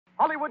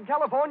Hollywood,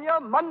 California,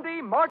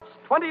 Monday, March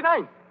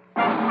 29th.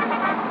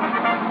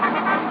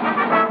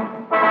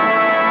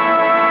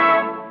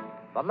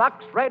 The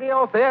Lux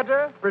Radio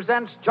Theater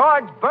presents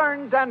George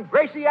Burns and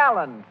Gracie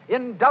Allen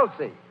in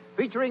Dulcie,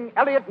 featuring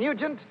Elliot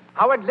Nugent,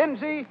 Howard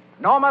Lindsay,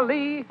 Norma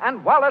Lee,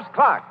 and Wallace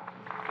Clark.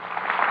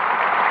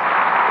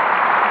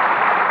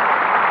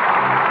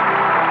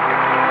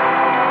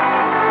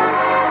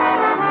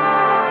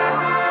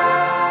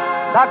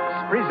 Lux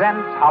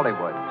presents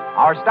Hollywood.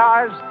 Our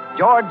stars,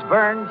 George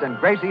Burns and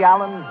Gracie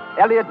Allen,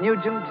 Elliot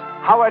Nugent,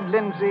 Howard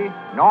Lindsay,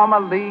 Norma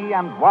Lee,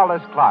 and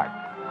Wallace Clark.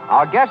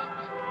 Our guests,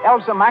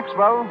 Elsa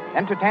Maxwell,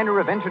 entertainer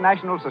of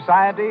International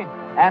Society,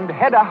 and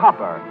Hedda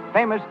Hopper,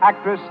 famous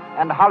actress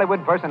and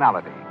Hollywood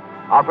personality.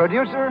 Our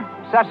producer,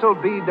 Cecil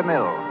B.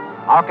 DeMille.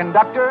 Our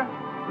conductor,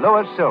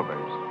 Louis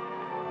Silvers.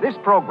 This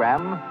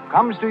program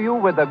comes to you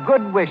with the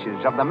good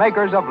wishes of the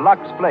makers of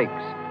Lux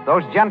Flakes,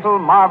 those gentle,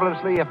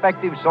 marvelously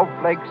effective soap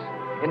flakes,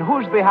 in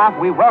whose behalf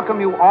we welcome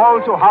you all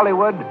to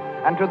Hollywood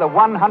and to the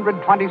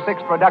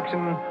 126th production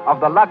of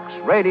the Lux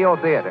Radio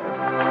Theater.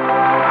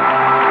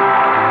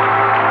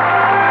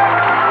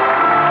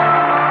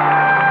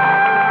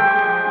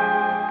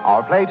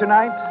 Our play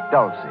tonight,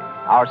 Dulcie.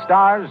 Our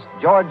stars,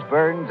 George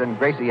Burns and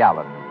Gracie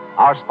Allen.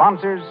 Our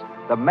sponsors,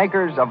 the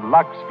makers of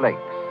Lux Flakes.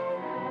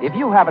 If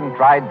you haven't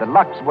tried the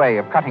Lux way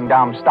of cutting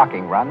down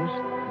stocking runs,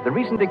 the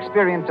recent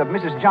experience of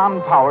Mrs.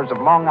 John Powers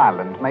of Long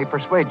Island may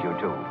persuade you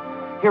to.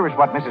 Here is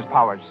what Mrs.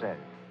 Powers said.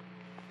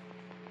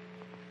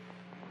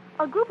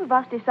 A group of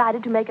us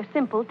decided to make a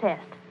simple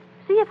test.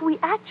 See if we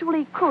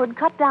actually could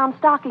cut down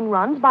stocking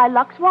runs by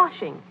Lux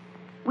washing.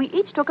 We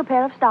each took a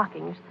pair of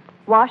stockings,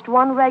 washed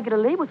one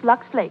regularly with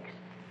Lux Flakes.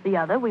 The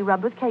other we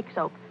rubbed with cake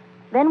soap.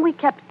 Then we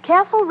kept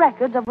careful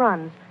records of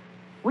runs.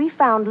 We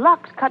found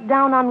Lux cut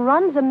down on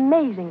runs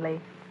amazingly.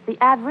 The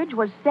average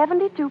was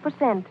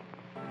 72%.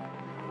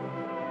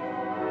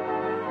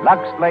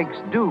 Lux Flakes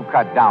do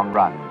cut down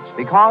runs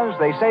because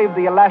they save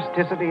the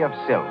elasticity of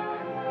silk.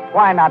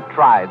 Why not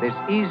try this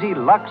easy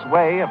Lux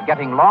way of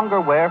getting longer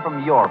wear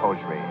from your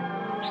hosiery?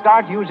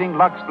 Start using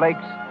Lux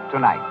Flakes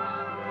tonight.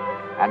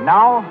 And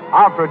now,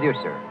 our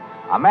producer,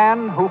 a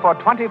man who for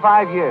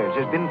 25 years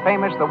has been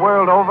famous the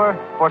world over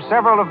for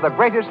several of the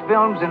greatest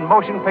films in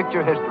motion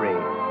picture history.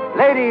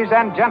 Ladies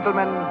and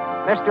gentlemen,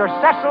 Mr.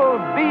 Cecil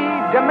B.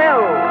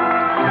 DeMille.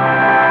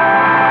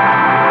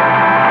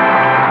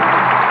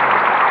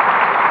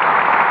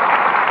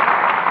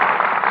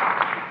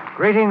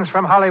 Greetings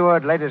from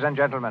Hollywood, ladies and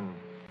gentlemen.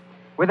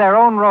 With their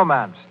own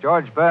romance,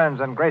 George Burns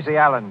and Gracie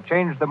Allen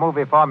changed the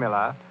movie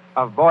formula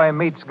of boy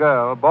meets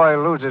girl, boy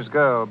loses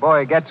girl,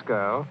 boy gets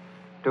girl,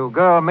 to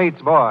girl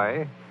meets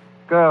boy,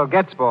 girl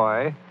gets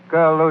boy,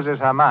 girl loses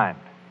her mind.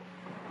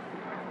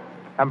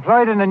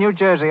 Employed in a New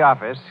Jersey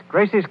office,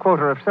 Gracie's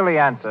quota of silly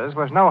answers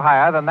was no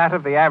higher than that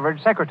of the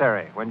average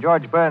secretary when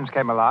George Burns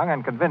came along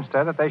and convinced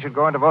her that they should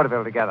go into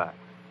vaudeville together.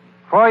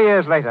 4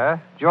 years later,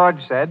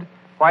 George said,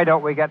 "Why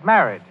don't we get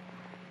married?"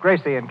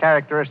 Gracie, in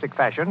characteristic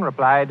fashion,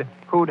 replied,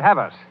 "Who'd have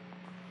us?"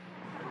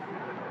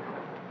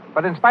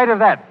 But in spite of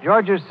that,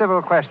 George's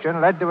civil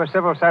question led to a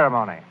civil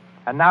ceremony.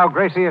 And now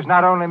Gracie is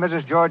not only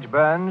Mrs. George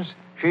Burns,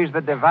 she's the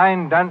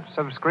divine dunce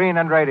of screen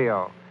and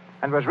radio,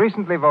 and was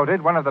recently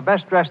voted one of the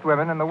best-dressed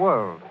women in the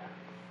world.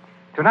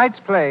 Tonight's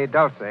play,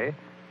 Dulcie,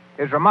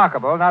 is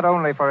remarkable not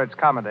only for its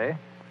comedy,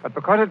 but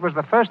because it was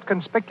the first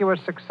conspicuous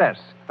success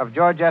of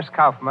George S.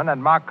 Kaufman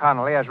and Mark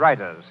Connolly as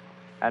writers,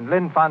 and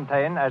Lynn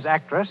Fontaine as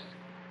actress,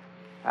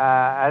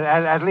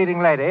 as leading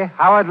lady,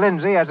 Howard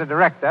Lindsay as a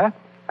director,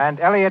 and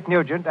Elliot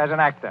Nugent as an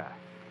actor.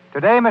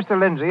 Today, Mr.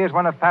 Lindsay is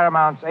one of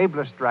Paramount's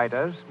ablest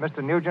writers,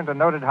 Mr. Nugent a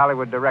noted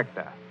Hollywood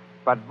director.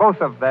 But both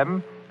of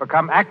them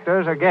become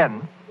actors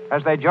again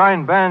as they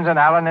join Burns and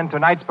Allen in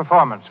tonight's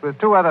performance with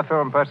two other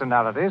film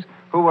personalities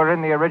who were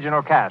in the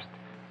original cast,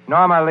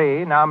 Norma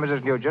Lee, now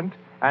Mrs. Nugent,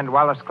 and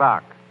Wallace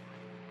Clark.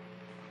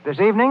 This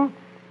evening,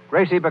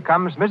 Gracie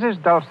becomes Mrs.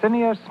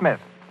 Dulcinea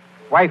Smith,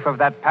 wife of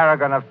that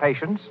paragon of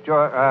patience,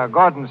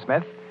 Gordon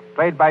Smith,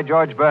 played by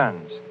George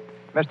Burns.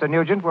 Mr.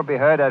 Nugent will be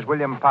heard as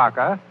William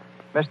Parker,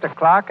 Mr.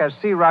 Clark as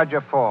C.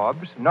 Roger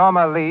Forbes,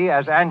 Norma Lee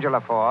as Angela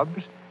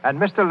Forbes, and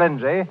Mr.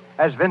 Lindsay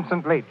as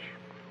Vincent Leach.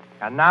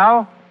 And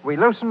now, we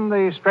loosen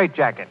the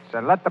straitjackets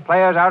and let the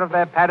players out of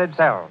their padded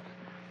cells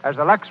as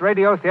the Lux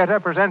Radio Theater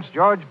presents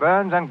George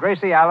Burns and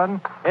Gracie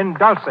Allen in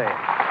Dulcie,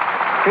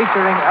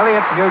 featuring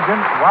Elliot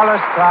Nugent,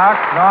 Wallace Clark,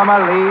 Norma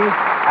Lee,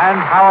 and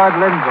Howard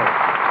Lindsay.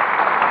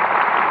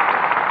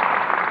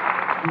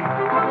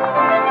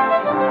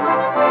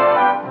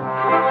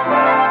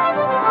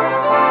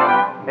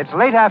 It's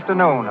late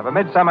afternoon of a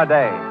midsummer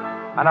day.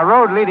 On a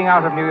road leading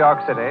out of New York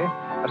City,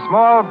 a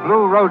small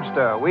blue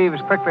roadster weaves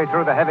quickly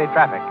through the heavy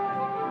traffic.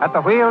 At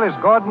the wheel is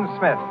Gordon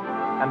Smith,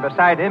 and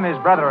beside him his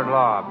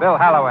brother-in-law, Bill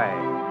Halloway.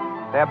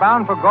 They're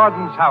bound for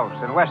Gordon's house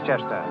in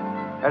Westchester.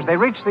 As they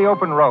reach the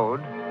open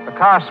road, the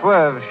car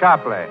swerves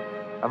sharply,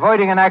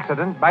 avoiding an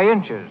accident by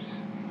inches.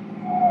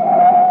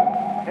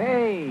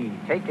 Hey,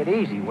 take it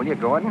easy, will you,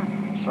 Gordon?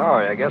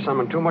 Sorry, I guess I'm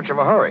in too much of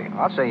a hurry.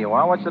 I'll say you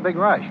are. What's the big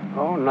rush?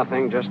 Oh,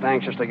 nothing. Just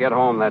anxious to get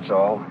home, that's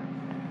all.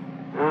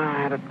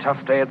 had a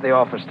tough day at the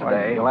office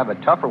today. You'll have a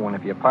tougher one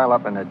if you pile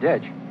up in the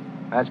ditch.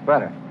 That's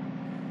better.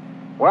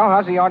 Well,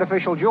 how's the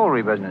artificial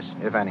jewelry business,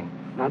 if any?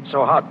 Not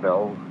so hot,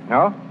 Bill.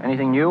 No?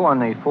 Anything new on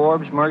the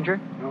Forbes merger?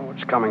 No,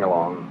 it's coming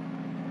along.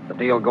 If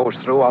the deal goes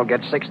through, I'll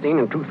get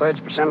 16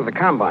 2/3% of the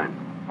combine.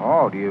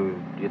 Oh, do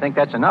you think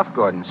that's enough,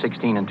 Gordon?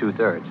 16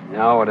 2/3?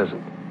 No, it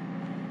isn't.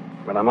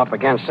 But I'm up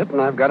against it,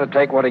 and I've got to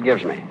take what he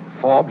gives me.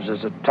 Forbes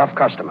is a tough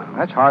customer.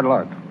 That's hard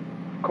luck.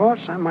 Of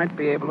course, I might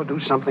be able to do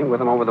something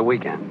with him over the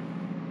weekend.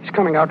 He's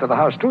coming out to the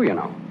house, too, you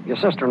know. Your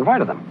sister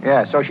invited him.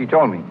 Yeah, so she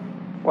told me.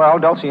 Well,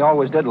 Dulcie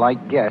always did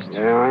like guests.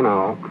 Yeah, I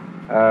know.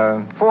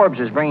 Forbes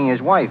is bringing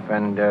his wife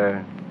and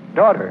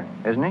daughter,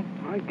 isn't he?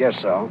 I guess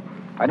so.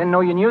 I didn't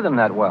know you knew them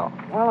that well.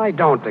 Well, I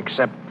don't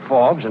accept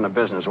Forbes in a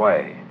business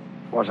way.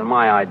 It wasn't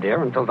my idea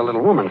until the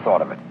little woman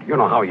thought of it. You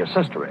know how your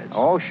sister is.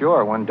 Oh,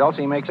 sure. When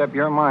Dulcie makes up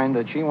your mind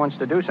that she wants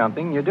to do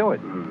something, you do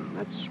it.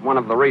 That's one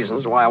of the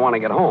reasons why I want to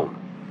get home.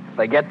 If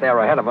they get there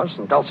ahead of us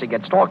and Dulcie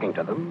gets talking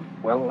to them,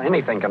 well,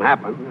 anything can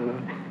happen.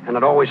 And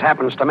it always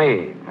happens to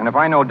me. And if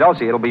I know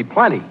Dulcie, it'll be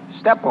plenty.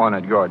 Step on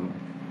it, Gordon.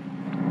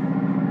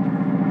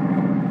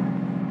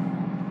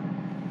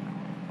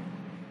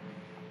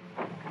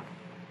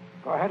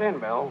 Go ahead in,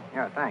 Bill.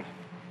 Yeah, thanks.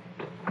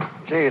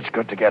 Gee, it's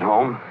good to get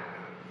home.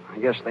 I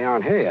guess they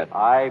aren't here yet.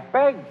 I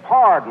beg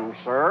pardon,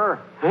 sir.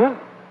 Huh?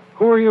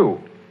 Who are you?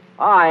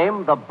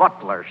 I'm the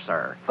butler,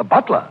 sir. The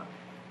butler?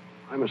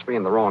 I must be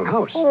in the wrong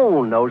house.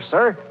 Oh, no,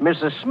 sir.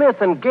 Mrs.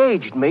 Smith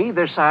engaged me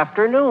this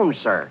afternoon,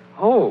 sir.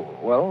 Oh,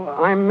 well,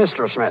 I'm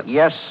Mr. Smith.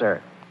 Yes,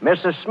 sir.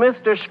 Mrs. Smith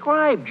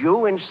described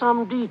you in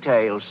some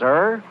detail,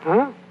 sir.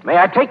 Huh? May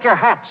I take your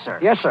hat, sir?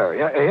 Yes, sir.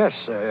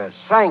 Yes.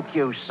 Thank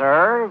you,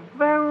 sir.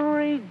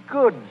 Very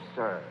good,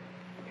 sir.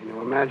 Can you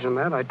imagine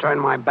that? I turn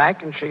my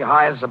back and she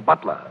hires a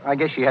butler. I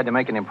guess she had to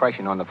make an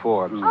impression on the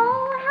Forbes.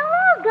 Oh,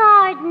 hello,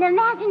 Gordon.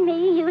 Imagine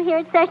me. You here.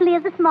 It certainly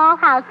is a small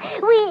house.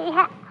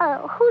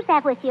 Who's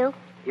that with you?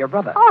 Your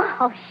brother.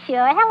 Oh,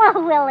 sure.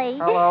 Hello, Willie.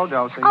 Hello,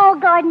 Dulcie. Oh,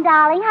 Gordon,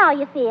 darling, how are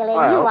you feeling?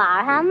 Well. You are,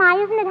 huh? My,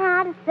 isn't it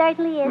hot? It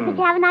certainly is. Did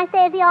you have a nice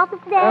day at the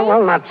office today?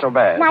 Well, not so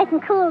bad. Nice and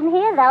cool in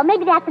here, though.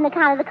 Maybe that's on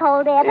account of the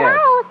cold air. But Yes.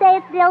 I always say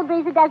it's the old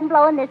breeze that doesn't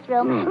blow in this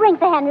room. Ring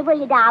for Henry, will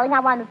you, darling? I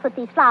want to put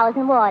these flowers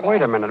in water.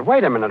 Wait a minute.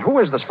 Who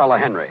is this fella,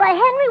 Henry? Why,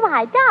 Henry,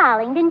 why,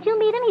 darling, didn't you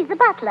meet him? He's the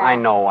butler. I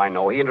know.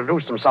 He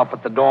introduced himself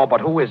at the door, but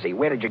who is he?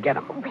 Where did you get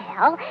him?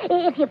 Well,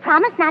 if you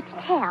promise not to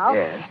tell,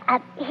 Yes.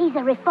 He's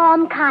a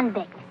reformed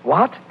convict.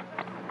 What?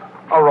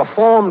 A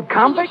reformed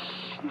convict?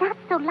 Shh, not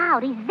so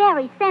loud. He's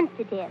very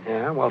sensitive.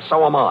 Yeah, well,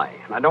 so am I.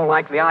 And I don't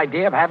like the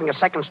idea of having a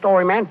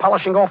second-story man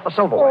polishing off the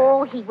silverware.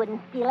 Oh, he wouldn't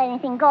steal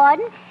anything,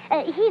 Gordon.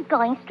 He's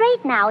going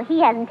straight now.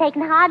 He hasn't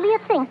taken hardly a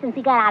thing since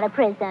he got out of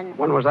prison.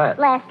 When was that?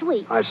 Last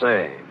week. I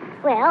see.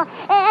 Well,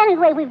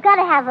 anyway, we've got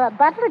to have a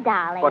butler,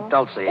 darling. What,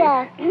 Dulcie?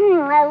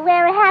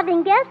 We're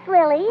having guests,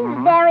 Willie.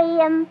 Very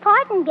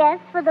important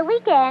guests for the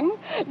weekend.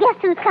 Guess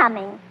who's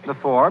coming? The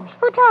Forbes?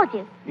 Who told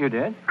you? You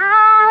did?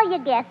 Oh, you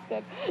guessed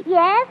it.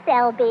 Yes,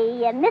 there'll be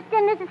Mr.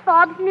 and Mrs.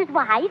 Forbes and his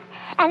wife,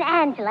 and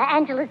Angela.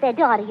 Angela's their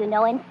daughter, you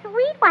know, and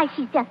sweet. Why,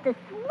 she's just the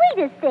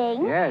sweetest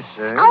thing. Yes,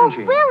 Oh, isn't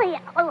she? Willie.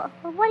 Oh,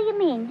 what do you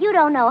mean? You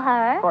don't know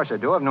her? Of course I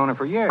do. I've known her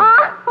for years.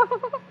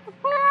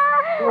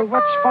 Well,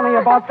 what's funny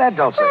about that,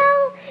 Dulcie?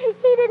 Well,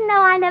 he didn't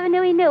know I never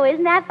knew he knew.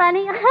 Isn't that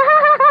funny?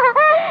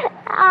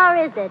 Or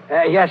is it?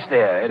 Yes,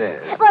 dear, it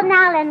is. Well,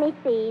 now let me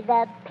see.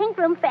 The pink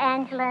room for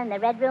Angela and the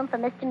red room for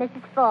Mr. and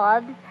Mrs.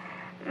 Forbes.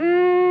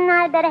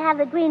 I'd better have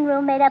the green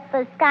room made up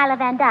for Schuyler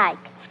Van Dyke.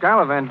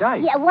 Schuyler Van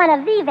Dyke. Yeah, one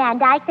of the Van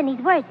Dykes, and he's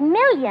worth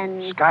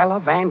millions. Schuyler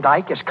Van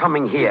Dyke is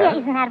coming here. Yeah,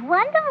 isn't that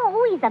wonderful?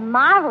 Oh, he's a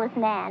marvelous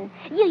man.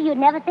 You'd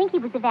never think he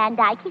was a Van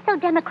Dyke. He's so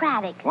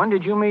democratic. When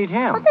did you meet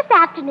him? Well, this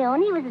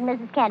afternoon, he was at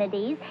Mrs.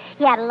 Kennedy's.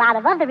 He had a lot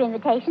of other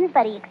invitations,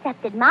 but he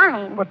accepted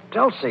mine. But,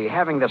 Dulcie,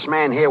 having this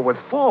man here with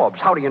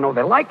Forbes, how do you know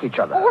they like each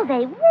other? Oh,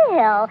 they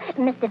will.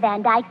 Mr.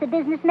 Van Dyke's a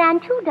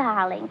businessman, too,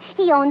 darling.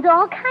 He owns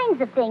all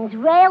kinds of things.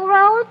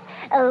 Railroads,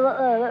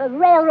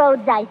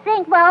 I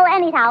think. Well,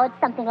 anyhow, it's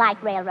something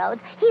like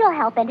railroads. He'll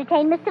help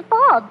entertain Mr.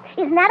 Forbes.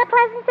 Isn't that a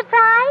pleasant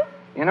surprise?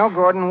 You know,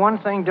 Gordon, one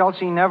thing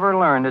Dulcie never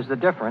learned is the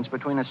difference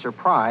between a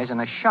surprise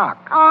and a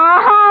shock.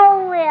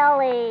 Oh,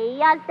 Willie,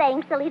 you're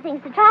saying silly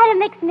things to try to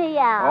mix me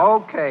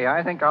up. Okay,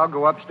 I think I'll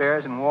go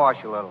upstairs and wash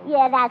a little.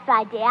 Yeah, that's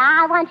right, dear.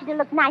 I want you to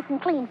look nice and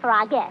clean for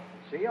our guests.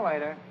 See you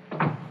later.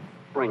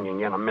 Bringing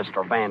in a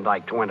Mr. Van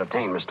Dyke to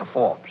entertain Mr.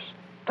 Forbes.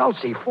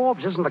 Dulcie,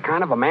 Forbes isn't the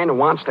kind of a man who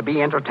wants to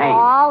be entertained.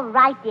 All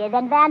right, dear.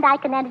 Then Van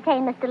Dyke can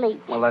entertain Mr.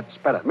 Leach. Well, that's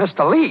better.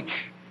 Mr. Leach?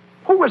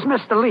 Who is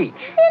Mr. Leach?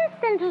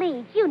 Vincent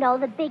Leach. You know,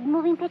 the big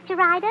moving picture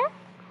writer?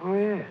 Oh,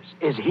 yes.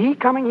 Is he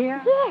coming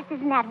here? Yes,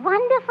 isn't that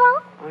wonderful?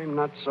 I'm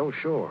not so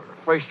sure.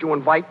 First you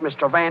invite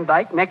Mr. Van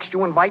Dyke, next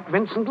you invite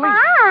Vincent Leach.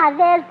 Ah,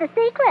 there's the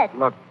secret.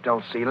 Look,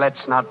 Dulcie,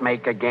 let's not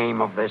make a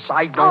game of this.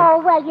 I don't...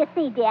 Oh, well, you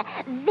see, dear,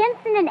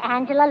 Vincent and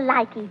Angela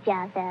like each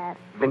other.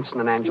 Vincent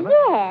and Angela?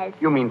 Yes.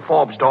 You mean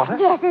Forbes' daughter?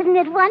 Yes, isn't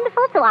it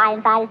wonderful? So I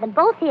invited them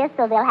both here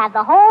so they'll have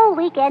the whole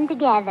weekend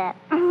together.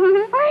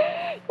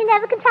 You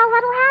never can tell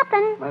what'll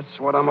happen. That's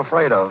what I'm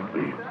afraid of.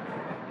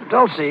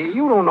 Dulcie,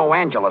 you don't know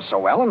Angela so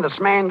well, and this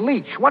man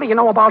Leach. What do you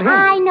know about him?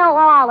 I know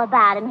all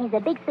about him. He's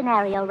a big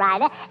scenario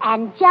writer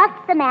and just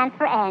the man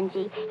for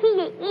Angie.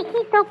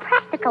 He's so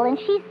practical, and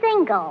she's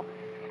single.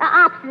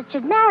 Opposites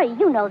should marry.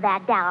 You know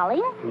that,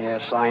 darling.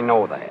 Yes, I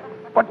know that.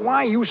 But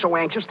why are you so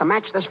anxious to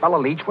match this fella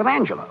Leach with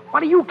Angela? What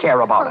do you care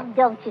about it?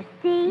 Don't you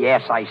see?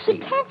 Yes, I see.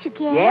 Can't you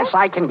guess? Yes,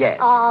 I can guess.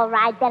 All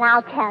right, then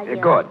I'll tell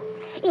you. Good.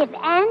 If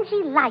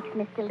Angie likes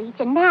Mr. Leach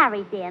and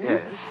marries him,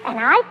 Yes. and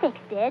I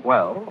fixed it...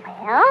 Well,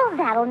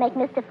 that'll make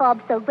Mr.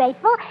 Forbes so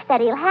grateful that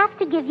he'll have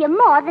to give you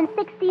more than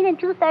 16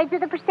 2/3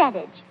 of the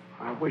percentage.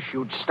 I wish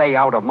you'd stay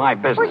out of my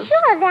business. Well,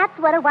 sure, that's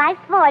what a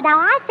wife's for. Now,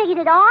 I figured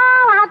it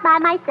all out by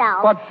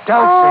myself. But, Oh,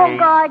 Dulcie...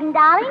 Gordon,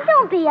 darling,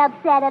 don't be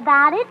upset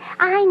about it.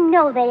 I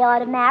know they ought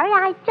to marry.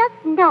 I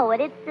just know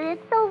it.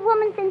 It's a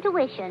woman's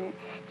intuition.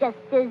 Just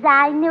as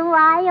I knew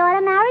I ought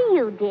to marry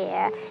you,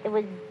 dear. It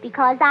was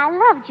because I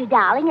loved you,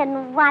 darling,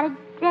 and wanted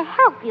to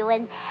help you,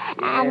 and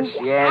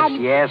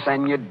Yes,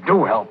 and you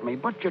do help me,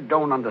 but you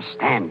don't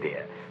understand,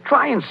 dear.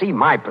 Try and see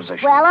my position.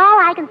 Well, all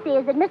I can see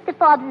is that Mr.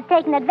 Forbes is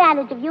taking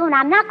advantage of you, and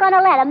I'm not going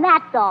to let him,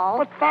 that's all.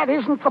 But that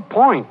isn't the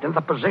point. In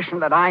the position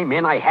that I'm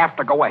in, I have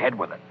to go ahead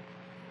with it.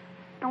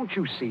 Don't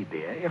you see,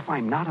 dear, if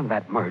I'm not in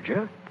that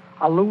merger,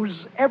 I'll lose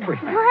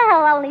everything.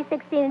 Well, only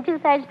 16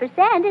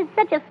 2/3%. It's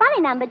such a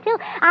funny number, too.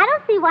 I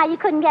don't see why you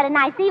couldn't get a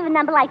nice even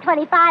number like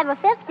 25 or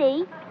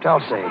 50.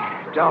 Dulcie,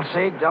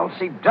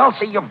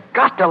 you've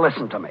got to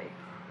listen to me.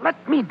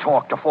 Let me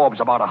talk to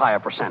Forbes about a higher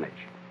percentage.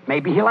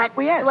 Maybe he'll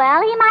acquiesce.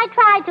 Well, he might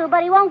try to,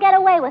 but he won't get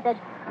away with it.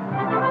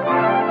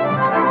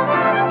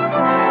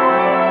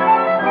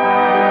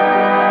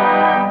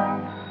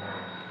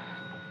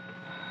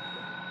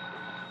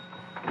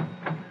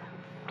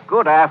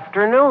 Good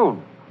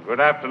afternoon. Good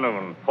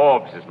afternoon.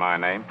 Forbes is my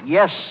name.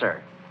 Yes,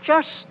 sir.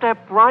 Just step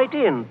right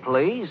in,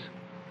 please.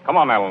 Come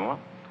on, Eleanor.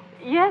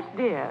 Yes,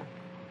 dear.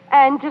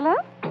 Angela?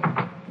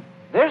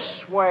 This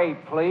way,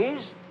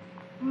 please.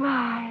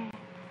 My,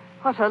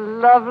 what a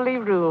lovely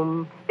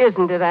room.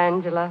 Isn't it,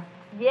 Angela?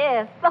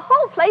 Yes, the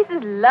whole place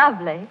is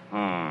lovely.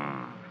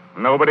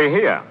 Nobody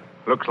here.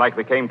 Looks like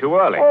they came too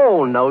early.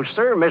 Oh, no,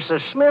 sir.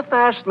 Mrs. Smith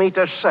asked me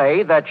to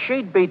say that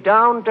she'd be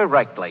down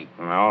directly.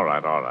 All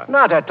right.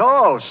 Not at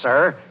all,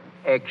 sir.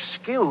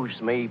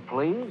 Excuse me,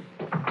 please.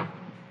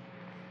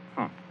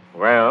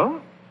 Well,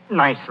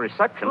 nice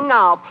reception.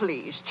 Now,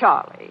 please,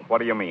 Charlie. What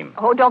do you mean?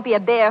 Oh, don't be a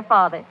bear,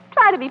 Father.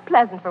 Try to be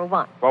pleasant for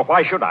once. Well,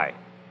 why should I?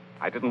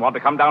 I didn't want to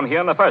come down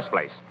here in the first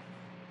place.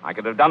 I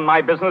could have done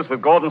my business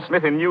with Gordon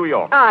Smith in New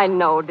York. I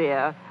know,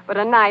 dear. But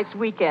a nice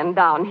weekend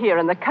down here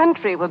in the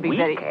country will be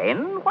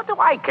Weekend? What do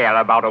I care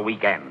about a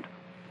weekend?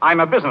 I'm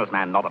a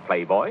businessman, not a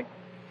playboy.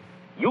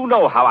 You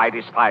know how I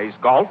despise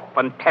golf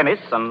and tennis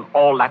and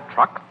all that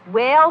truck.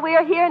 Well,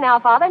 we're here now,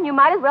 Father, and you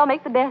might as well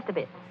make the best of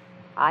it.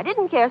 I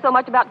didn't care so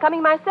much about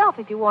coming myself,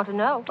 if you want to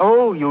know.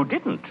 Oh, you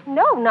didn't?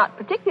 No, not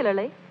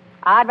particularly.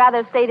 I'd rather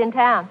have stayed in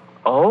town.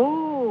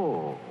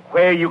 Oh,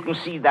 where you can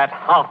see that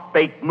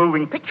half-baked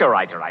moving picture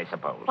writer, I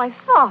suppose. Why,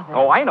 Father.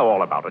 Oh, I know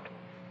all about it.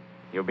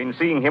 You've been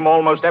seeing him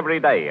almost every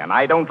day, and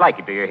I don't like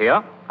it, do you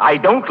hear? I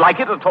don't like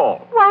it at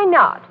all. Why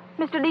not?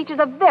 Mr. Leach is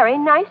a very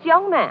nice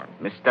young man.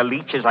 Mr.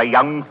 Leach is a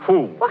young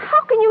fool. Well,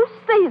 how can you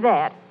say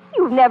that?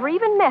 You've never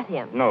even met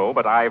him. No,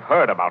 but I've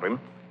heard about him.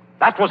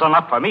 That was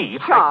enough for me.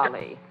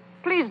 Charlie,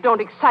 please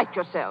don't excite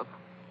yourself.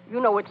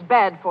 You know it's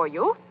bad for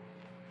you.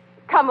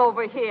 Come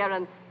over here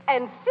and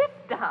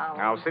sit down.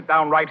 Now, sit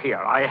down right here.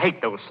 I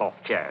hate those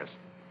soft chairs.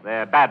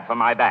 They're bad for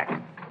my back.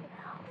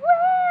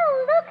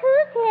 Well, look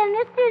who's here,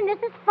 Mr. and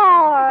Mrs.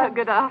 Forbes.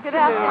 Good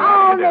afternoon.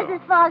 Oh,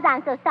 Mrs. Forbes,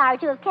 I'm so sorry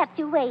to have kept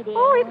you waiting.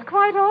 Oh, it's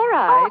quite all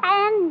Oh, right.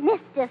 and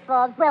Mr.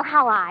 Forbes, well,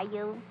 how are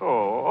you? Oh,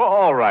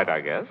 all right,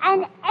 I guess.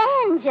 And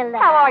Angela.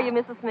 How are you,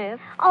 Mrs. Smith?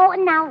 Oh,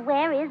 now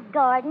where is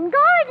Gordon?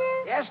 Gordon!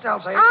 Yes,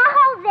 Dulcie.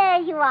 Oh,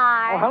 there you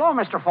are. Oh, hello,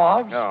 Mr.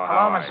 Forbes. Oh, hello,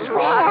 how are Mrs. you?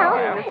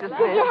 Well, Mr. did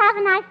Smith. you have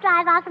a nice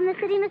drive out from the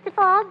city, Mr.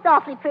 Forbes?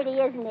 Awfully pretty,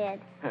 isn't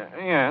it?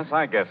 Yes,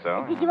 I guess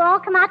so. Did you all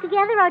come out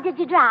together, or did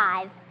you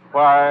drive?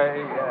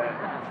 Why,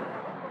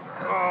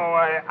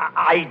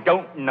 I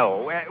don't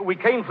know. We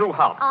came through Oh,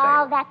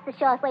 Hartsdale. that's the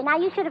short way. Now,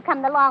 you should have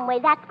come the long way.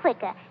 That's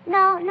quicker.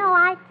 No,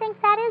 I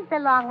think that is the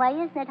long way,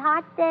 isn't it,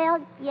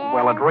 Hartsdale? Yes.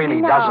 Well, it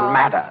really No. doesn't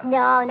matter.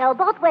 No,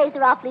 both ways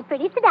are awfully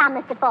pretty. Sit down,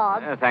 Mr.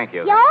 Forbes. Thank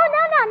you. No,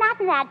 not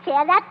in that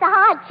chair. That's the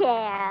hard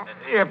chair.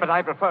 Yeah, but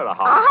I prefer a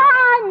hard.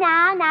 Oh,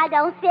 now,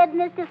 don't fib,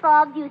 Mr.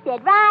 Forbes. You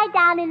sit right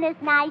down in this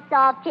nice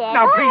soft chair.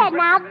 Now, Go please, ahead,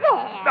 now,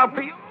 there. Now,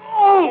 please.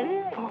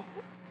 Oh!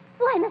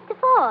 Why, Mr.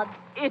 Forbes?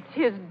 It's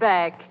his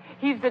back.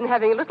 He's been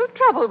having a little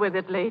trouble with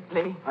it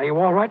lately. Are you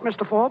all right,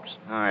 Mr. Forbes?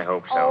 I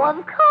hope so. Oh, of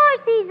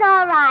course he's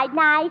all right.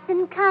 Nice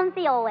and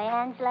comfy. Oh,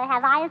 Angela,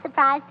 have I a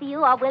surprise for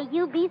you, or will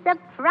you be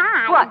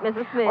surprised? What,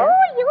 Mrs. Smith? Oh,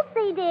 you'll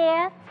see,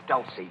 dear.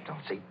 Dulcie,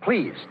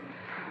 please.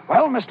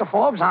 Well, Mr.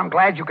 Forbes, I'm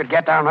glad you could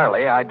get down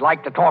early. I'd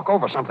like to talk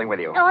over something with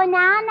you. Oh,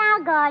 now,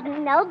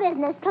 Gordon. No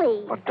business,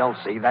 please. But,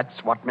 Dulcie,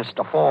 that's what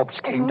Mr. Forbes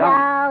came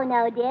down.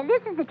 No, dear.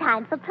 This is the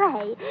time for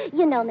play.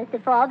 You know,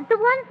 Mr. Forbes, the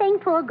one thing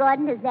poor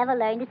Gordon has never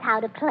learned is how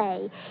to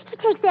play. He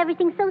takes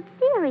everything so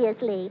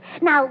seriously.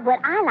 Now, what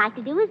I like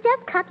to do is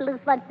just cut loose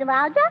once in a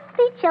while, just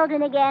be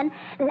children again.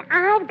 And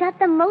I've got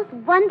the most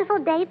wonderful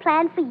day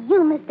planned for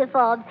you, Mr.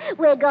 Forbes.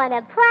 We're going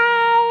to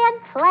play and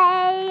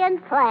play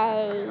and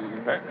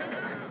play.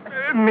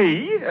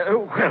 Me?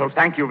 Well,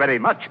 thank you very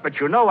much, but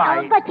you know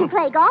Oh, but you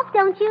play golf,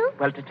 don't you?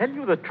 Well, to tell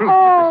you the truth, Oh,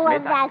 Mrs. well,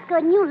 Smith, that's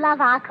good. And you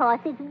love our course.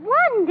 It's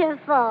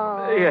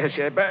wonderful. Yes,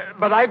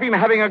 but I've been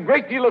having a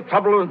great deal of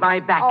trouble with my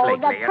back Oh,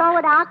 lately. the pro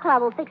at our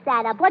club will fix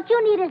that up. What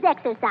you need is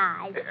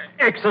exercise.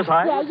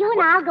 Exercise? Yeah, you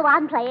and I'll go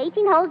out and play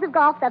 18 holes of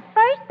golf the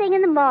first thing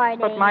in the morning.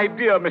 But, my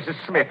dear Mrs.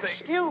 Smith...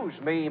 Excuse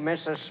me,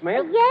 Mrs.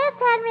 Smith. Yes,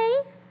 Henry?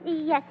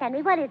 Yes,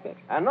 Henry, what is it?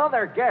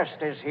 Another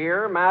guest is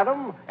here,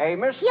 madam. A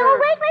Mr.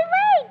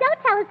 Wait. Don't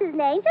tell us his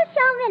name. Just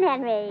show him in,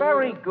 Henry.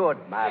 Very good,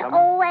 madam.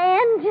 Oh,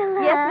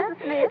 Angela. Yes,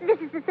 Mrs. Smith? This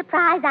is the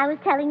surprise I was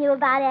telling you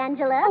about,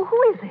 Angela. Oh,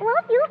 who is it? Well,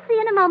 you'll see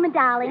in a moment,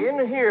 darling.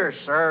 In here,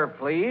 sir,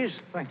 please.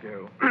 Thank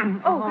you.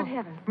 Oh, good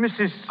heavens.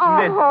 Mrs.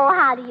 Smith. Oh,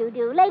 how do you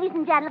do? Ladies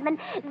and gentlemen,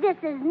 this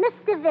is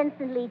Mr.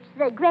 Vincent Leach,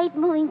 the great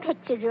moving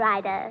picture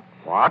writer.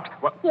 What?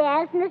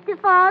 Yes, Mr.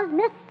 Forbes,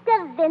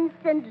 Mr.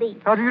 Vincent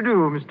Leach. How do you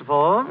do, Mr.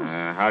 Forbes?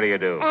 How do you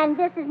do? And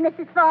this is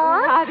Mrs.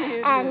 Forbes. How do you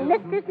do? And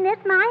Mr. Smith,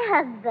 my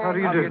husband. How do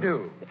you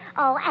do?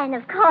 Oh, and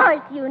of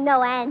course you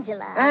know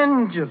Angela.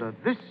 Angela,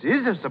 this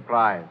is a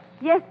surprise.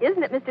 Yes,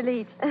 isn't it, Mr.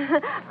 Leach?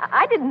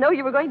 I didn't know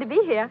you were going to be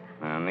here.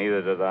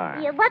 Neither did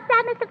I. Yeah, what's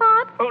that, Mr.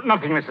 Forbes? Oh,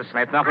 nothing, Mrs.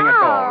 Smith, nothing at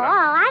Oh, all.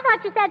 I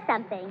thought you said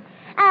something.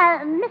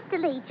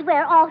 Mr. Leach,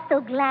 we're all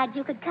so glad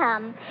you could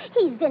come.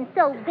 He's been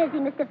so busy,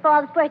 Mr.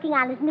 Forbes, working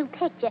on his new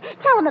picture.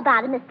 Tell him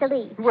about it, Mr.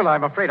 Leach. Well,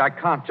 I'm afraid I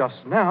can't just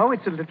now.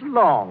 It's a little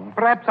long.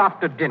 Perhaps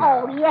after dinner.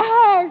 Oh,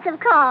 yes, of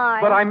course.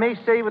 But I may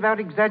say without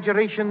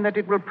exaggeration that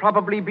it will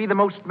probably be the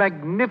most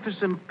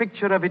magnificent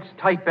picture of its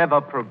type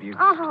ever produced.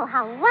 Oh,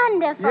 how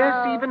wonderful.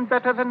 Yes, even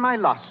better than my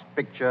last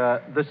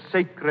picture, The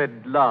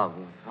Sacred Love.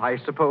 I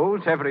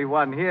suppose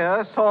everyone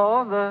here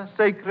saw The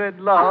Sacred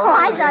Love. Oh,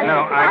 I don't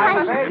No,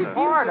 I Beg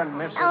pardon,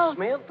 Mrs. Oh,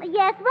 Smith.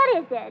 yes, what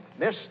is it?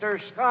 Mr.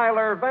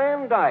 Schuyler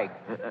Van Dyke.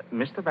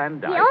 Mr.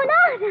 Van Dyke.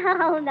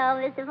 Oh, no,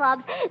 Mr.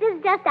 Forbes. This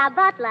is just our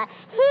butler.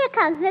 Here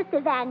comes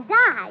Mr. Van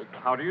Dyke.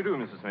 How do you do,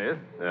 Mrs. Smith?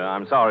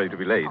 I'm sorry to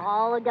be late.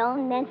 Oh,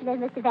 don't mention it,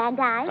 Mr. Van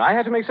Dyke. I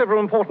had to make several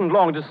important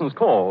long-distance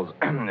calls.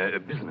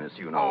 Business,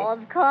 you Oh, know.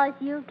 of course,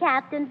 you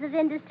captains of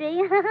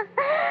industry.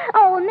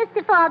 Oh,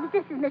 Mr. Forbes,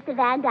 this is Mr.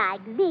 Van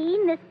Dyke,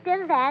 the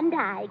Mr. Van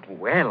Dyke.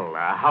 Well,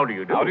 how do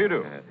you do? How do you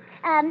do?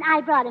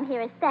 I brought him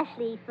here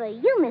especially for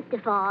you,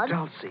 Mr. Forbes.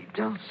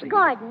 Dulcie.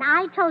 Gordon,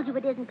 I told you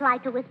it isn't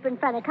polite to whisper in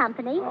front of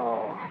company.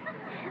 Oh.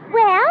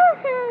 Well,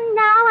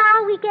 now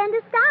our weekend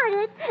has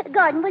started.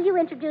 Gordon, will you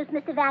introduce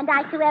Mr. Van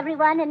Dyke to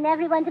everyone and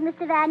everyone to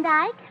Mr. Van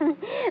Dyke?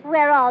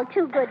 We're all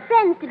too good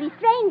friends to be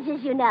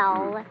strangers, you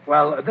know.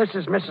 Well, this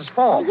is Mrs.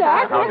 Forbes.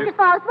 Yes, How do Mr. you-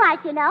 Forbes' wife,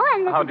 you know,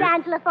 and How Mrs. do you-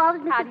 Angela Forbes,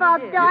 How Mr. do you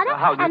Forbes' do? daughter,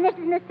 How do and you- this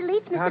is Mr.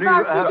 Leach, How Mr. do you,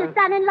 Forbes' future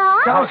son-in-law.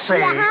 Dulcie.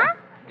 Yeah,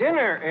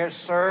 Dinner is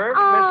served,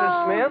 Oh,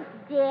 Mrs. Smith.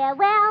 dear.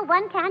 Well,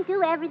 one can't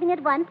do everything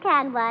at once,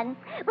 can one?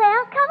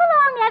 Well, come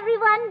along,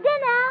 everyone.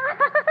 Dinner.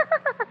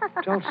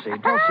 Dulcie,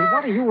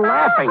 what are you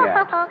laughing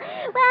at? Well,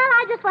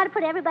 I just want to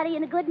put everybody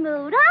in a good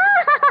mood.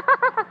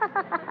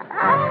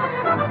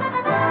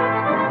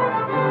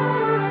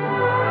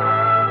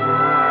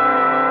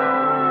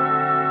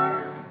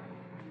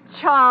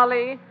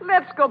 Charlie,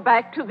 let's go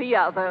back to the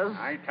others.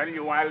 I tell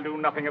you, I'll do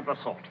nothing of the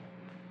sort.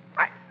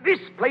 This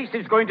place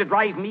is going to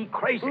drive me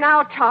crazy.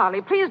 Now,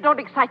 Charlie, please don't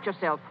excite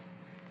yourself.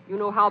 You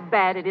know how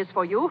bad it is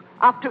for you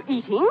after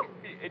eating.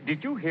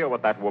 Did you hear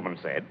what that woman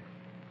said?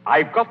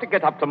 I've got to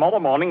get up tomorrow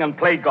morning and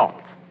play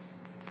golf.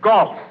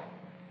 Golf.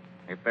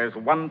 If there's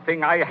one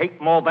thing I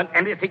hate more than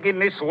anything in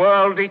this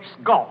world, it's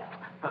golf.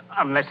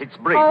 Unless it's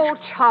bridge. Oh,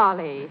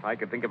 Charlie. If I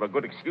could think of a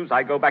good excuse,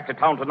 I'd go back to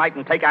town tonight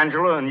and take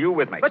Angela and you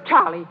with me. But,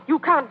 Charlie, you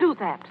can't do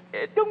that.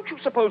 Don't you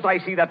suppose I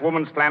see that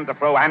woman's plan to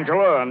throw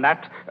Angela and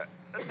that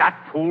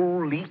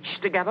fool Leach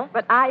together?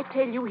 But I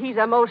tell you, he's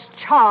a most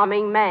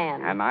charming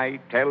man. And I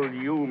tell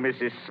you,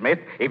 Mrs. Smith,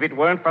 if it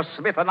weren't for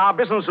Smith and our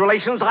business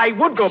relations, I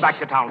would go back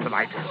to town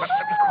tonight.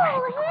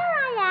 Oh, here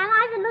I am.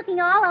 I've been looking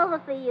all over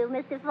for you,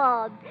 Mr.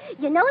 Forbes.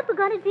 You know what we're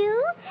going to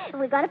do?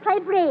 We're going to play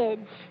bridge.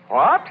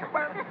 What?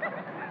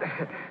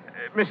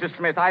 Mrs.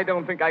 Smith, I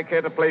don't think I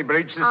care to play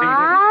bridge this evening.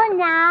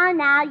 Oh,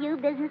 now, you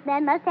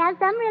businessmen must have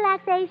some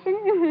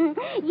relaxation.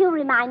 You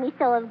remind me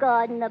so of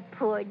Gordon, the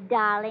poor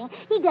darling.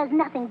 He does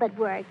nothing but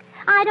work.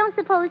 I don't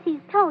suppose he's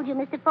told you,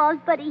 Mr. Forbes,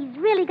 but he's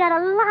really got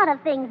a lot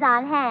of things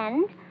on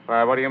hand.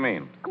 Why, what do you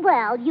mean?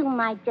 Well, you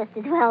might just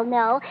as well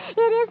know.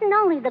 It isn't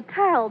only the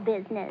pearl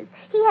business.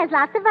 He has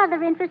lots of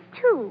other interests,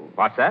 too.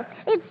 What's that?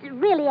 It's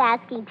really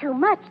asking too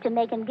much to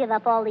make him give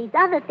up all these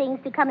other things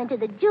to come into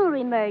the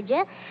jewelry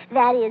merger.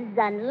 That is,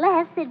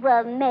 unless it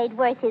were made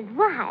worth his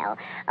while.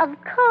 Of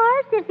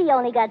course, if he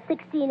only got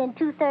 16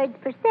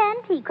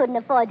 2/3%, he couldn't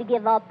afford to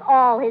give up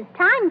all his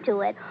time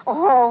to it.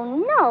 Oh,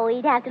 no,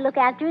 he'd have to look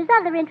after his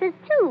other interests,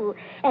 too.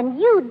 And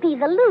you'd be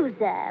the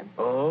loser.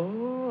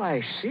 Oh,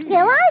 I see.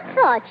 Yeah, well, I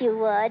thought you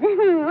would.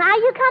 Are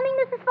you coming,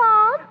 Mrs.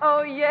 Forbes?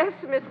 Oh, yes,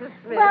 Mrs.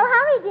 Smith. Well,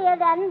 hurry, dear,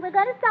 then. We're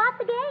going to start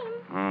the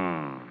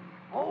game.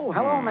 Oh,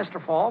 hello, Mr.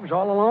 Forbes.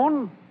 All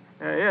alone?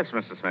 Yes,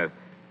 Mr. Smith.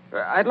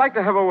 I'd like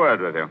to have a word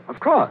with you. Of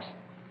course.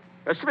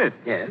 Smith.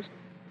 Yes?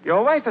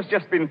 Your wife has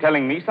just been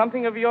telling me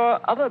something of your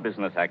other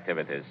business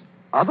activities.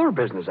 Other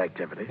business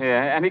activities?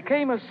 Yeah, and it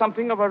came as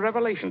something of a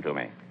revelation to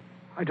me.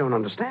 I don't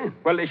understand.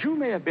 Well, as you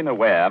may have been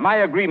aware, my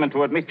agreement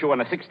to admit you on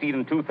a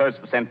 16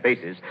 2/3%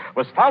 basis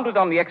was founded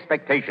on the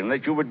expectation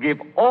that you would give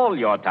all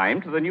your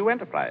time to the new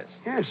enterprise.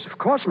 Yes, of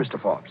course, Mr.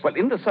 Forbes. Well,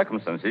 in the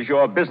circumstances,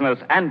 your business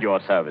and your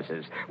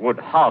services would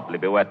hardly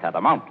be worth that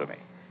amount to me.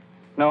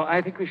 No,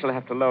 I think we shall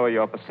have to lower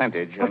your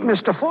percentage. But,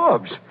 Mr.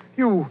 Forbes,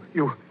 you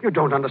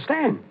don't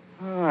understand.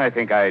 Oh, I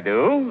think I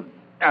do.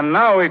 And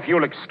now, if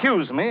you'll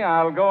excuse me,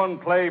 I'll go and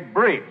play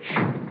bridge.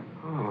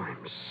 Oh,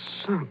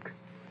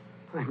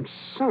 I'm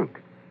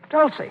sunk.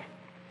 Dulcie!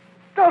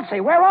 Dulcie,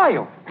 where are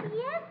you?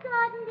 Yes,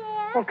 Gordon,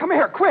 dear. Well, come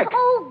here, quick.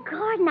 Oh,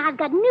 Gordon, I've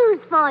got news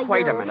for you.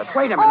 Wait a minute, Oh,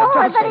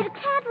 Dulcie. but it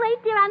can't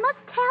wait, dear. I must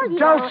tell you.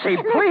 Dulcie,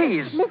 Listen,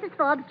 please. Mrs.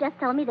 Forbes just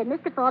told me that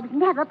Mr. Forbes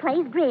never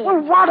plays bridge. Well,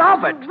 what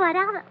of it? What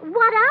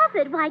of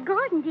it? Why,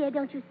 Gordon, dear,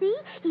 don't you see?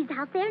 He's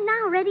out there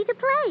now, ready to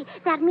play.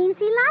 That means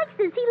he likes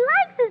us. He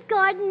likes us,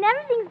 Gordon.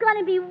 Everything's going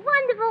to be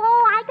wonderful.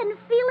 Oh, I can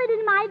feel it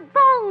in my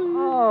bones.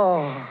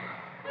 Oh.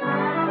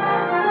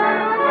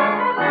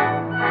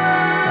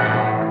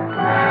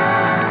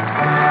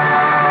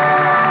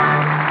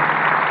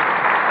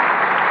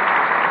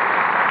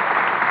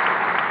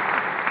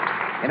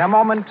 In a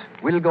moment,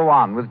 we'll go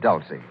on with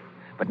Dulcie.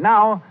 But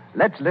now,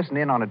 let's listen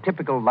in on a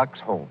typical Lux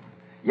home.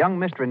 Young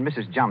Mr. and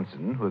Mrs.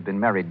 Johnson, who have been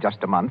married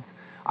just a month,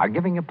 are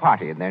giving a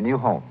party in their new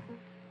home.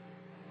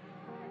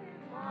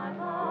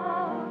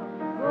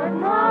 Good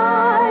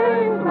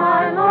night,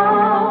 my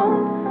love.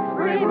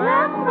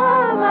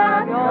 Remember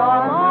that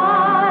you're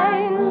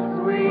mine,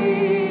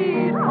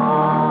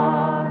 sweetheart.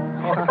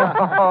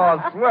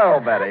 Oh, swell,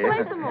 Betty.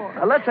 Play some more.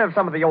 Let's have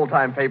some of the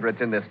old-time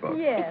favorites in this book.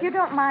 Yes. If you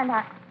don't mind,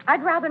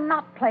 I'd rather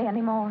not play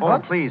anymore. Oh,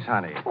 please,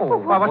 honey. Oh,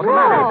 what's the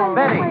wrong?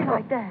 matter? Play Betty.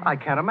 like that. I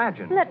can't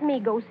imagine. Let me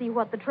go see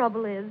what the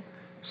trouble is.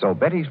 So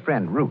Betty's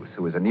friend Ruth,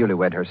 who is a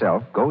newlywed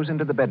herself, goes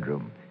into the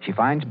bedroom. She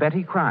finds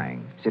Betty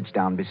crying, sits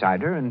down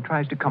beside her, and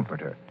tries to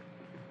comfort her.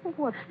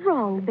 What's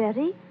wrong,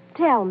 Betty?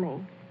 Tell me.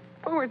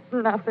 Oh, it's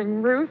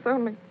nothing, Ruth.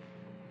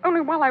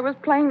 Only while I was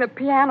playing the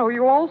piano,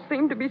 you all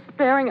seemed to be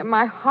staring at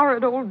my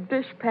horrid old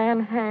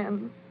dishpan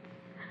hands.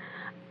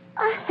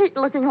 I hate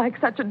looking like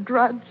such a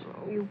drudge.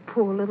 Oh, you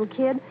poor little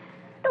kid.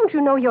 Don't you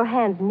know your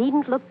hands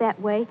needn't look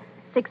that way?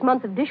 6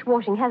 months of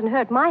dishwashing hasn't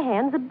hurt my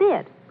hands a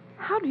bit.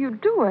 How do you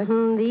do it?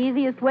 The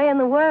easiest way in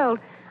the world.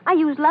 I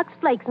use Lux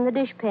Flakes in the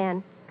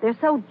dishpan. They're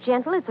so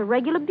gentle, it's a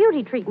regular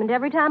beauty treatment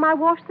every time I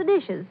wash the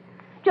dishes.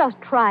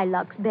 Just try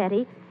Lux,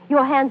 Betty.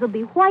 Your hands will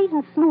be white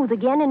and smooth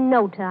again in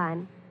no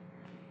time.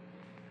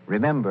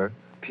 Remember,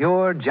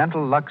 pure,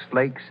 gentle Lux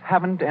Flakes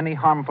haven't any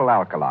harmful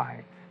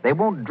alkali. They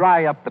won't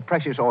dry up the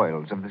precious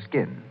oils of the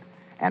skin.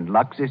 And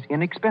Lux is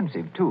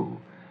inexpensive, too.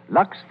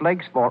 Lux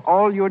Flakes for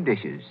all your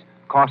dishes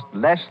cost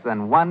less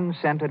than 1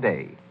 cent a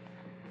day.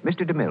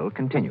 Mr. DeMille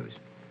continues.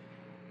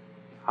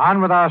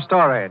 On with our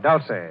story,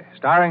 Dulcie,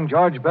 starring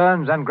George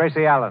Burns and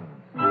Gracie Allen.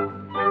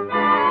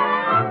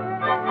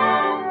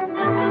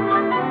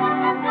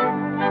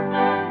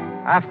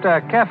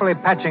 After carefully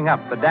patching up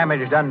the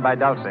damage done by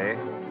Dulcie,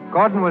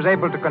 Gordon was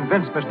able to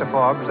convince Mr.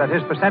 Forbes that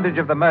his percentage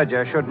of the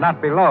merger should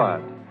not be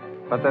lowered.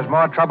 But there's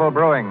more trouble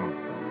brewing.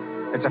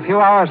 It's a few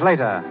hours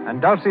later,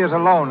 and Dulcie is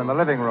alone in the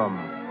living room.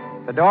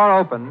 The door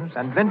opens,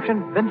 and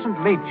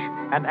Vincent Leach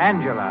and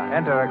Angela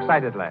enter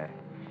excitedly.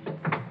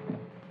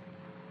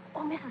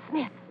 Oh, Mrs.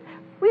 Smith,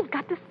 we've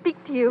got to speak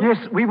to you.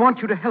 Yes, we want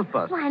you to help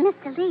us. Why,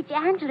 Mr. Leach,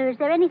 Angela, is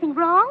there anything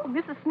wrong? Oh,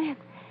 Mrs. Smith,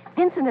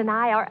 Vincent and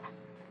I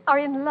are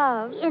in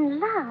love. In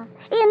love?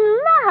 In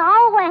love?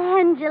 Oh,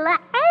 Angela,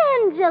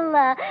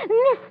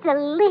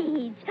 Mr.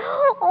 Leach.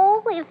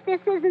 Oh, if this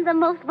isn't the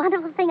most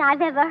wonderful thing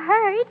I've ever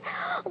heard.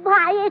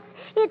 Why,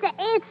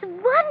 it's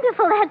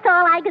wonderful, that's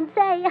all I can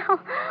say.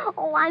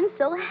 Oh, I'm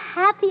so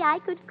happy I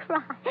could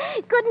cry.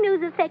 Good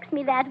news affects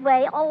me that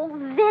way. Oh,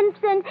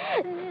 Vincent.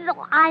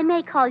 I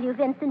may call you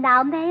Vincent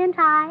now, mayn't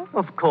I?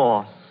 Of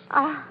course.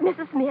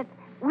 Mrs. Smith,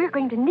 we're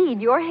going to need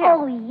your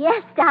help. Oh,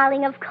 yes,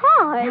 darling, of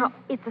course. Now,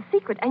 it's a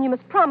secret, and you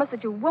must promise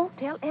that you won't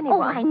tell anyone.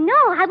 Oh, I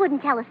know. I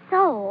wouldn't tell a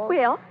soul.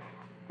 Well,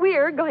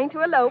 we're going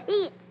to elope.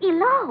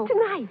 Elope?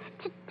 Tonight.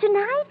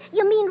 Tonight?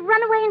 You mean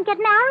run away and get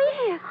married?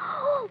 Yes.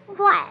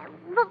 Why,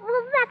 well,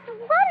 that's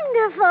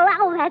wonderful.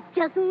 Oh, that's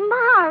just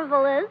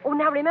marvelous. Oh,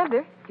 now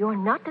remember, you're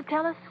not to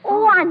tell us.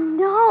 Oh, I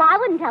know. I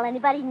wouldn't tell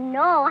anybody,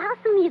 no. How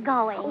soon are you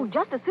going? Oh,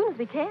 just as soon as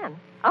we can.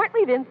 Aren't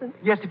we, Vincent?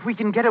 Yes, if we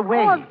can get away.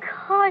 Oh, of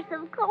course,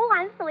 of course. Oh,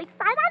 I'm so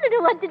excited. I don't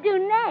know what to do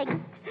next.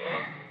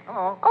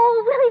 Hello.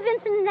 Oh, Willie,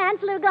 Vincent, and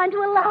Angela are going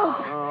to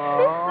elope.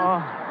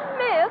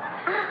 Mrs.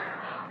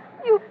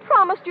 Smith, you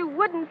promised you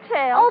wouldn't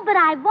tell. Oh, but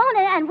I won't,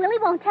 and Willie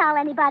won't tell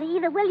anybody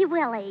either, will you,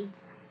 Willie?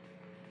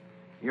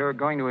 You're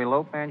going to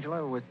elope,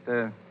 Angela, with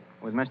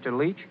Mr.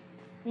 Leach?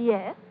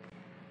 Yes.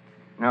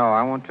 No,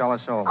 I won't tell a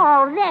soul.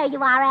 Oh, there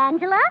you are,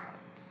 Angela.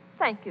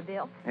 Thank you,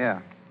 Bill. Yeah.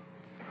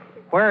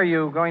 Where are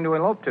you going to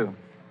elope to?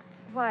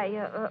 Why,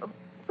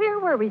 where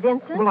were we,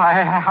 Vincent? Well,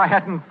 I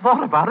hadn't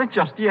thought about it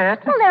just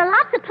yet. Well, there are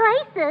lots of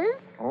places.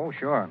 Oh,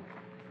 sure.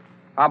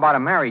 How about a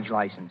marriage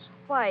license?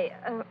 Why,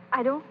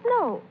 I don't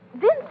know.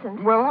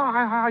 Vincent? Well,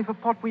 I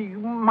thought we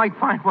might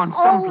find one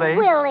Oh, someplace.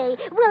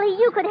 Willie,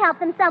 you could help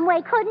them some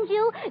way, couldn't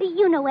you?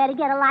 You know where to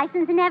get a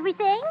license and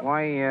everything.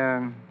 Why,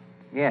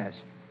 yes.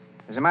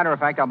 As a matter of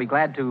fact, I'll be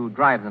glad to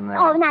drive them there.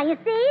 Oh, now, you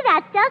see,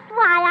 that's just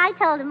why I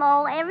told them,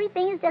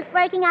 everything is just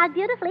working out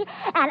beautifully.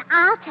 And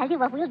I'll tell you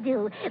what we'll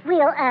do.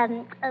 What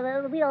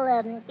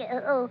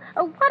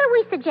do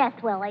we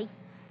suggest, Willie?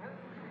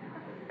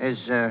 Is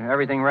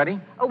everything ready?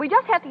 Oh, we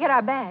just have to get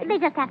our bags. They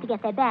just have to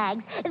get their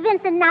bags.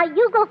 Vincent, now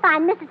you go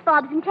find Mrs.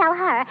 Forbes and tell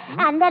her,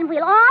 and then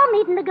we'll all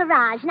meet in the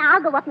garage, and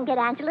I'll go up and get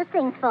Angela's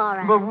things for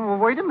her. But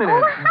wait a minute.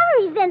 Oh,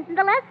 hurry, Vincent.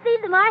 The less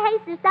speed, the more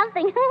haste or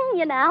something,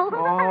 you know.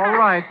 All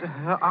right.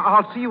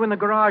 I'll see you in the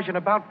garage in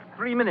about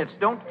 3 minutes.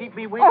 Don't keep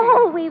me waiting.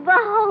 Oh, we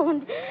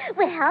won't.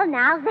 Well,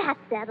 now that's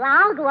settled.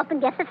 I'll go up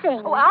and get the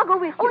things. Oh, I'll go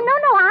with you. Oh,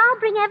 no, I'll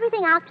bring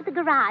everything out to the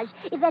garage.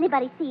 If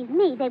anybody sees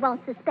me, they won't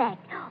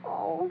suspect.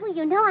 Oh, well,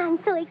 you know, I'm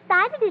so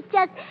excited. It's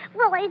just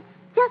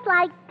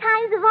like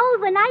times of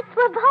old when knights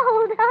were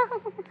bold.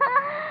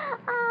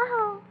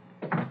 Oh.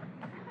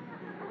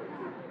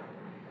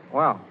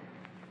 Well,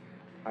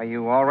 are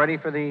you all ready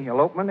for the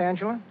elopement,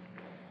 Angela?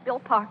 Bill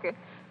Parker,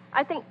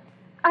 I think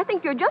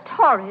you're just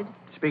horrid.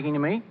 Speaking to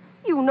me?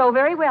 You know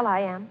very well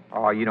I am.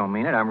 Oh, you don't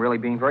mean it. I'm really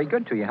being very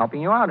good to you,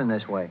 helping you out in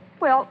this way.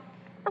 Well,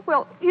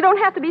 you don't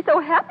have to be so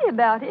happy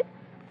about it.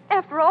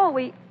 After all,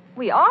 we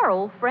are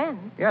old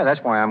friends. Yeah,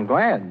 that's why I'm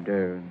glad.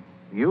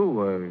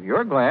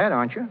 You're glad,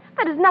 aren't you?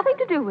 That has nothing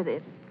to do with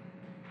it.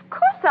 Of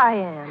course I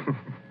am.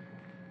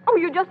 Oh,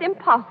 you're just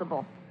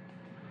impossible.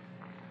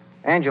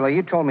 Angela,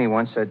 you told me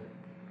once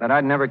that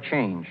I'd never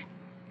change.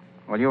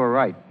 Well, you were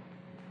right.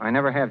 I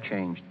never have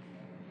changed,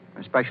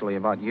 especially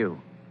about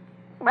you.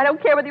 I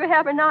don't care whether you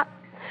have or not.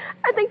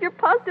 I think you're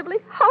positively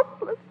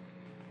hopeless.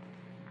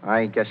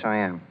 I guess I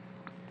am.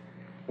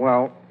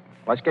 Well,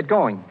 let's get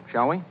going,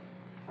 shall we?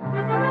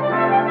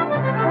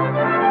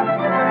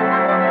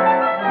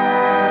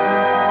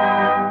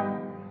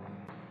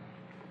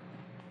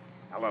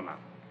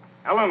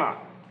 Helena.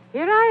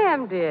 Here I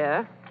am,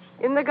 dear,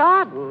 in the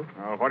garden.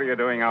 Oh, what are you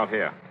doing out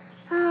here?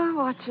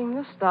 Watching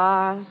the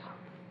stars.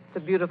 It's a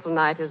beautiful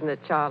night, isn't it,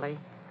 Charlie?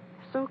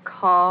 So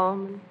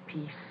calm and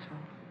peaceful.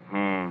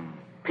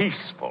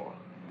 Peaceful.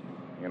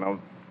 You know,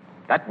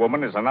 that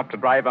woman is enough to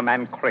drive a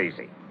man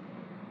crazy.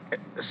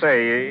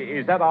 Say,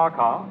 is that our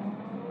car?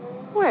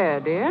 Where,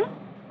 dear?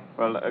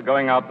 Well,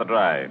 going out the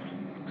drive.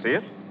 See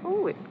it?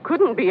 Oh, it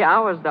couldn't be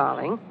ours,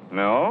 darling.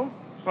 No?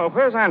 Well,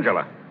 where's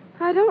Angela?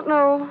 I don't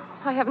know.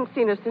 I haven't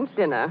seen her since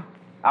dinner.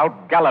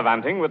 Out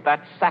gallivanting with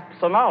that sap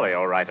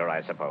scenario writer,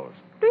 I suppose.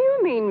 Do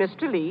you mean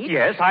Mr. Leach?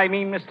 Yes, I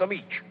mean Mr.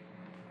 Leach.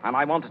 And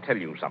I want to tell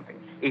you something.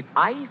 If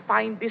I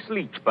find this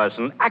Leach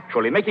person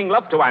actually making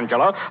love to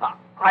Angela,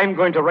 I'm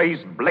going to raise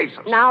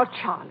blazes. Now,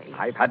 Charlie.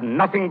 I've had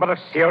nothing but a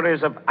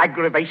series of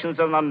aggravations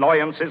and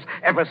annoyances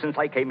ever since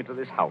I came into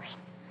this house.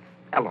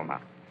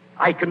 Eleanor,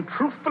 I can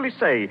truthfully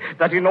say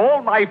that in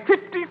all my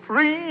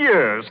 53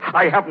 years,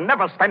 I have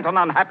never spent an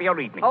unhappier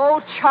evening.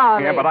 Oh,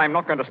 Charlie. Yeah, but I'm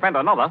not going to spend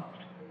another.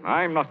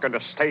 I'm not going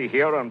to stay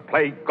here and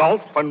play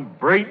golf and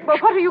bridge. Well,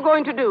 what are you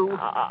going to do?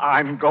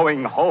 I'm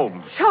going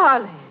home.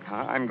 Charlie.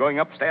 I'm going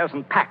upstairs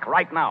and pack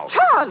right now.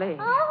 Charlie.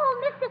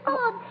 Oh, Mr.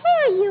 Forbes,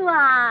 here you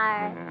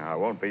are. Yeah, I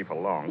won't be for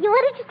long.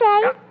 What did you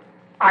say?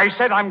 I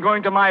said I'm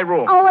going to my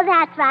room. Oh, well,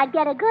 that's right.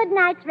 Get a good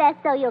night's rest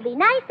so you'll be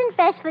nice and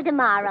fresh for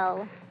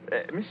tomorrow.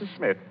 Mrs.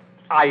 Smith,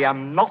 I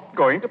am not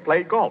going to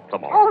play golf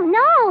tomorrow. Oh,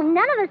 no,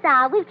 none of us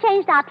are. We've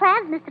changed our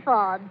plans, Mr.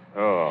 Forbes.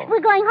 Oh.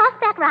 We're going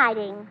horseback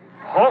riding.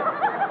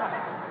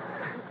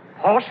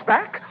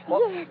 Horseback?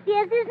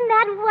 Yes, isn't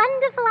that a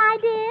wonderful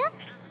idea?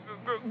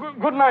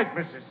 Good night,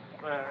 Mrs.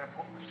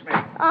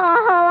 Smith.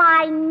 Oh,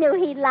 I knew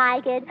he'd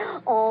like it.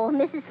 Oh,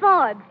 Mrs.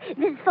 Forbes.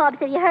 Mrs. Forbes,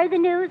 have you heard the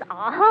news?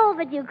 Oh,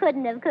 but you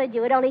couldn't have, could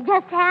you? It only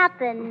just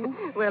happened.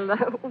 Well,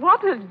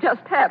 what has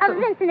just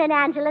happened? Vincent and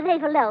Angela,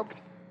 they've eloped.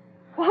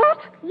 What?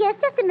 Yes,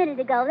 just a minute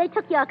ago. They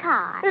took your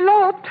car.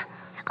 Eloped?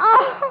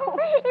 Oh,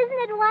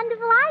 isn't it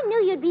wonderful? I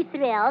knew you'd be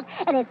thrilled.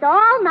 And it's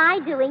all my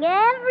doing,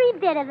 every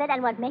bit of it.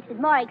 And what makes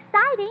it more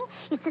exciting,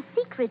 it's a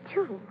secret,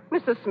 too.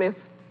 Mrs. Smith,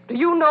 do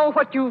you know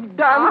what you've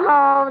done?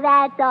 Oh,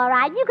 that's all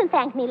right. You can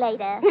thank me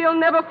later. He'll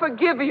never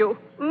forgive you.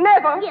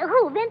 Never.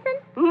 Who,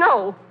 Vincent?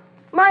 No.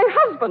 My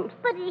husband.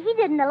 But he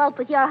didn't elope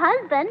with your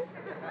husband.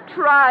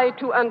 Try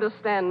to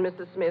understand,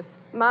 Mrs. Smith.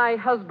 My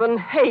husband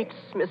hates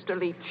Mr.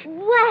 Leach.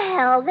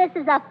 Well, this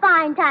is a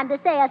fine time to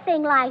say a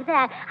thing like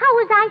that. How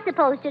was I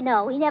supposed to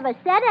know? He never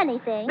said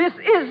anything. This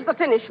is the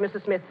finish,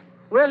 Mrs. Smith.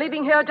 We're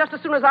leaving here just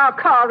as soon as our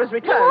car is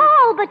returned.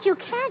 No, but you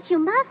can't. You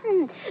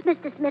mustn't.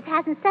 Mr. Smith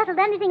hasn't settled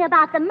anything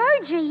about the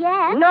merger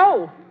yet.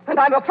 No, and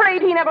I'm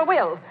afraid he never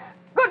will.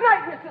 Good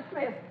night, Mr.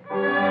 Smith.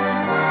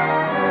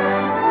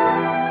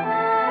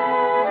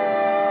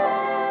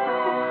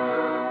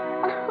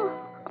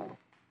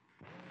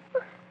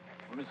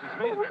 Mrs.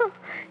 Smith?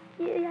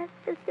 Yes,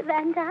 Mr.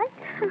 Van Dyke?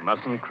 You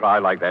mustn't cry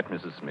like that,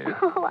 Mrs. Smith.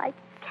 Oh, I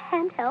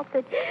can't help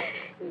it.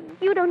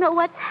 You don't know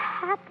what's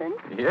happened.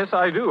 Yes,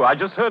 I do. I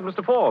just heard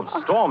Mr. Forbes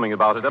storming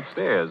about it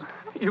upstairs.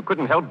 You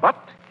couldn't help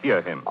but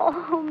hear him.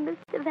 Oh,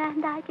 Mr.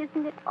 Van Dyke,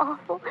 isn't it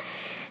awful?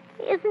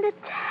 Isn't it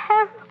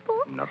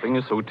terrible? Nothing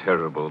is so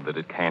terrible that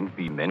it can't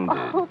be mended.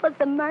 Oh, but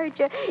the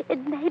merger, it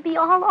may be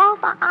all off.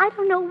 I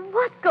don't know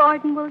what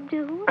Gordon will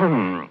do.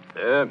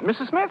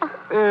 Mrs. Smith,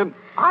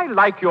 I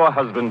like your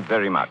husband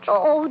very much.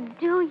 Oh,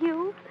 do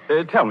you?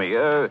 Tell me,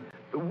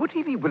 would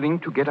he be willing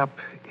to get up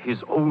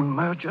his own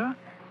merger?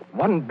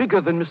 One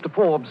bigger than Mr.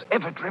 Forbes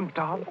ever dreamt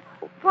of?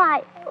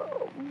 Why,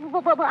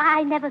 well,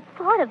 I never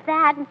thought of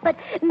that. But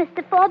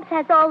Mr. Forbes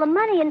has all the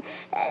money,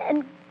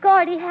 and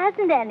Gordy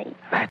hasn't any.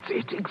 That's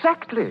it,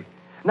 exactly.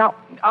 Now,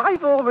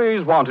 I've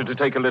always wanted to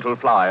take a little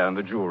flyer in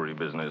the jewelry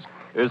business.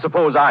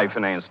 Suppose I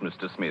financed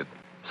Mr. Smith.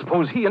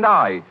 Suppose he and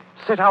I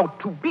set out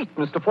to beat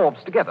Mr.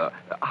 Forbes together.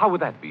 How would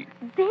that be?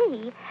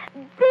 Be?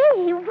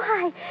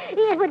 Why,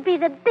 it would be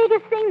the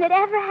biggest thing that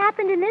ever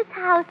happened in this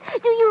house.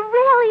 Do you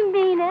really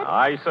mean it?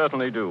 I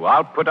certainly do.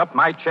 I'll put up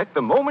my check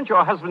the moment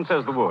your husband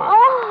says the word.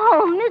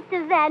 Oh,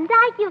 Mr. Van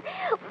Dyke,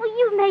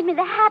 you've made me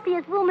the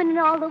happiest woman in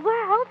all the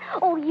world.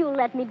 Oh, you'll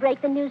let me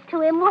break the news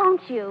to him,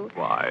 won't you?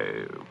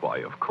 Why,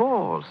 of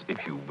course, if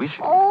you wish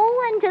it.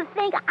 Oh, and to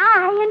think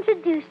I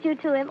introduced you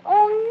to him.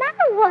 Oh,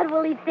 now what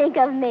will he think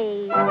of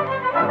me?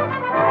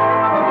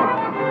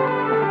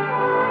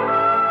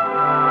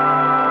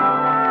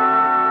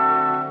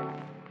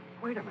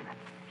 Wait a minute.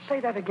 Say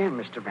that again,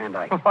 Mr. Van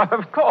Dyke.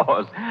 Of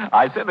course.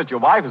 I said that your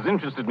wife has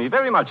interested me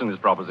very much in this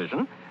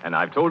proposition, and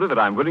I've told her that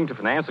I'm willing to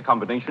finance a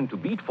combination to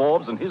beat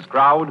Forbes and his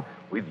crowd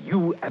with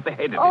you at the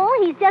head of it.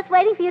 Oh, he's just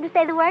waiting for you to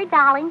say the word,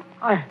 darling.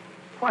 I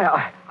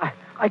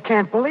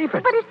can't believe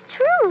it. But it's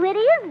true. It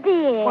is,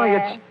 dear.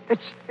 Why,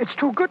 it's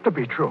too good to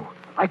be true.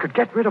 I could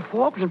get rid of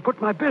Forbes and put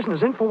my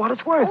business in for what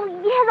it's worth. Oh,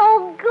 yes,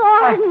 oh,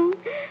 Gordon.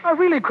 I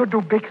really could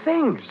do big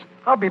things.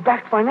 I'll be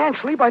backed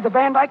financially by the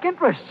Van Dyke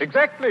interests.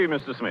 Exactly,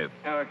 Mr. Smith.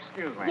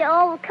 Excuse me.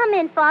 Oh, come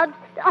in, Forbes.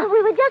 Oh,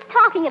 we were just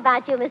talking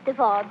about you, Mr.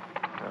 Forbes.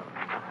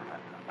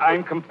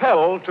 I'm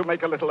compelled to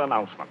make a little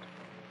announcement.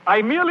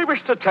 I merely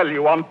wish to tell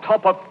you, on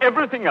top of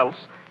everything else,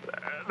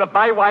 that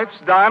my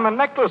wife's diamond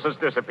necklace has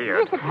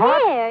disappeared.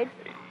 Disappeared?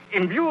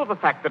 In view of the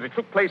fact that it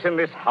took place in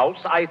this house,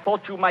 I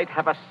thought you might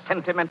have a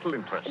sentimental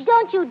interest.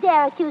 Don't you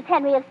dare accuse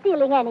Henry of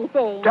stealing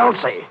anything.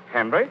 Dulcie.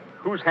 Henry?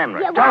 Who's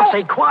Henry? Yeah,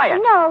 Dulcie,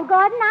 quiet. No,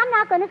 Gordon, I'm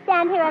not going to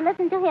stand here and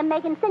listen to him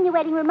make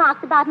insinuating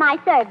remarks about my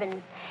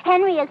servants.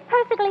 Henry is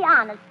perfectly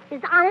honest.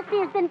 His honesty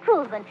has been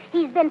proven.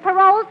 He's been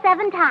paroled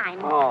 7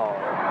 times. Oh.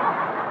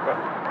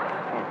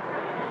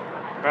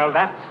 Well,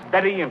 that's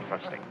very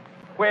interesting.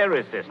 Where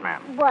is this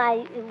man?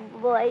 Why,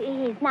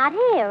 he's not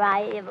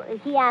here.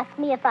 He asked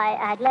me if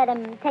I'd let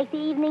him take the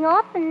evening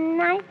off,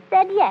 and I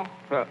said yes.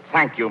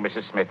 Thank you,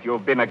 Mrs. Smith.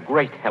 You've been a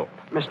great help.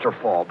 Mr.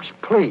 Forbes,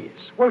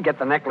 please. We'll get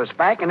the necklace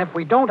back, and if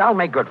we don't, I'll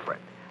make good for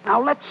it.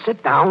 Now, let's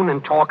sit down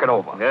and talk it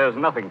over. There's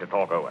nothing to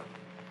talk over.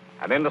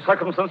 And in the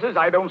circumstances,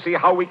 I don't see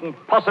how we can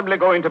possibly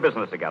go into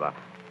business together.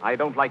 I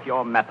don't like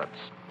your methods.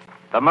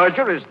 The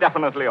merger is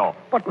definitely off.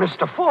 But,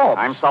 Mr. Forbes...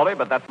 I'm sorry,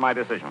 but that's my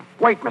decision.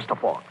 Wait, Mr.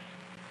 Forbes.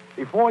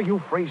 Before you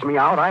freeze me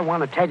out, I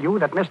want to tell you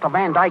that Mr.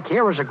 Van Dyke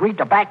here has agreed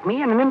to back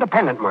me in an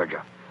independent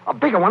merger. A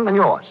bigger one than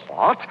yours.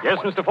 What? Yes,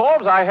 Mr.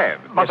 Forbes, I have.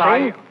 But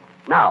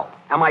Now,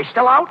 am I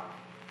still out?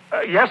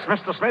 Yes,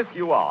 Mr. Smith,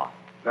 you are.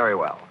 Very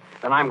well.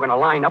 Then I'm going to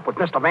line up with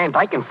Mr. Van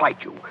Dyke and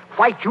fight you.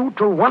 Fight you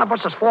till one of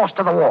us is forced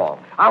to the wall.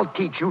 I'll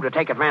teach you to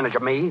take advantage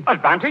of me.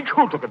 Advantage?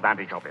 Who took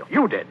advantage of you?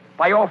 You did,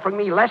 by offering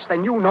me less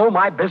than you know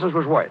my business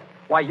was worth.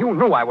 Why, you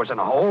knew I was in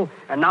a hole,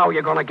 and now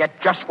you're going to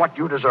get just what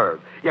you deserve.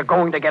 You're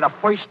going to get a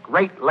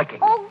first-rate licking.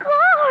 Oh,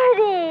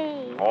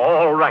 Gordy!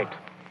 All right.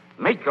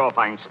 Make your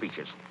fine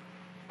speeches.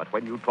 But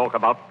when you talk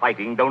about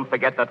fighting, don't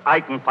forget that I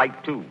can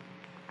fight, too.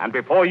 And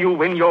before you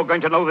win, you're going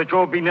to know that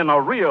you've been in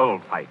a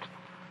real fight.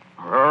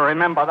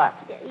 Remember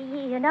that.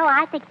 You know,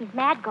 I think he's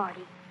mad,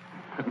 Gordy.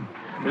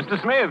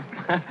 Mr. Smith,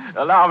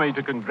 allow me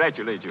to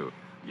congratulate you.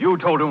 You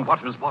told him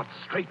what was what,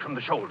 straight from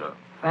the shoulder.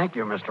 Thank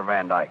you, Mr.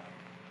 Van Dyke.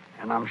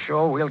 And I'm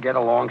sure we'll get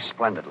along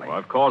splendidly. Well,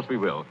 of course we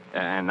will.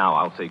 And now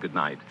I'll say good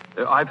night.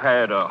 I've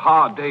had a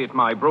hard day at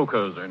my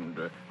broker's, and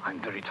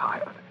I'm very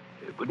tired.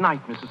 Good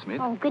night, Mrs.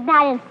 Smith. Oh, good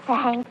night, and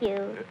thank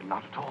you.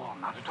 Not at all,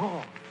 not at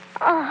all.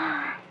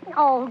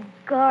 Oh,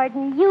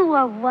 Gordon, you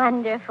were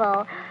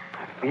wonderful.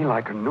 feel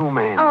like a new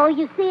man. Oh,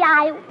 you see,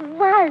 I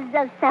was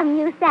of some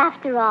use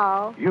after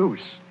all.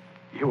 Use.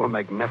 You were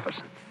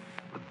magnificent.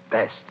 The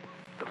best.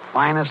 The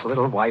finest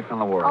little wife in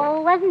the world.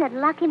 Oh, wasn't it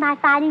lucky my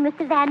finding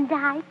Mr. Van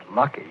Dyke?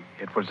 Lucky.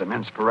 It was an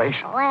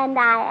inspiration. Oh, and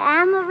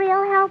I am a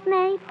real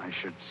helpmate? I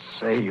should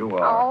say you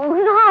are. Oh,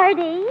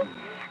 Lordy.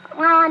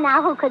 Oh,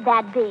 now, who could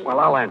that be? Well,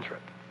 I'll answer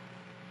it.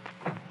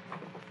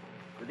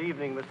 Good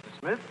evening, Mr.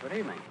 Smith. Good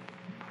evening.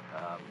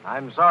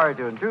 I'm sorry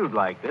to intrude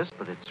like this,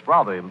 but it's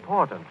rather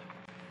important.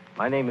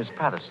 My name is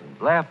Patterson,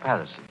 Blair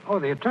Patterson. Oh,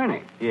 the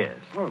attorney? Yes.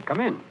 Well, come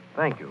in.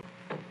 Thank you.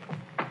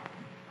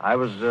 I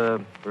was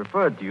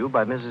referred to you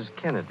by Mrs.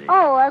 Kennedy.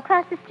 Oh,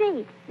 across the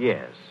street.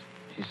 Yes.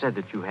 She said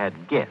that you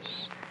had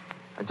guests.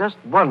 I just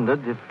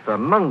wondered if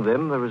among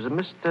them there was a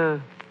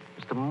Mr.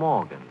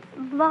 Morgan.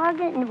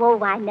 Morgan?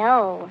 Oh, I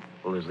know.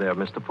 Well, is there a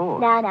Mr.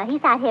 Ford? No,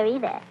 he's not here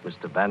either.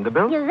 Mr.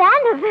 Vanderbilt? You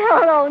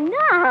Vanderbilt? Oh,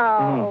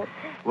 no.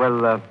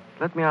 Well,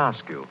 let me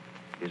ask you.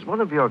 Is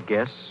one of your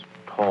guests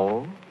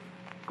tall,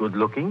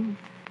 good-looking,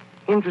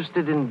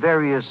 interested in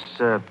various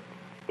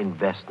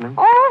investments?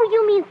 Oh,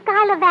 you mean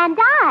Schuyler Van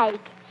Dyke.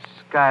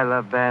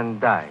 Schuyler Van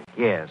Dyke.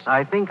 Yes,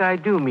 I think I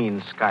do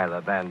mean Schuyler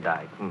Van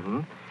Dyke.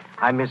 Mm-hmm.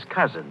 I'm his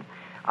cousin.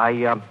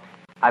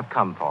 I've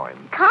come for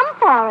him. Come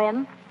for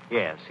him?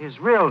 Yes, his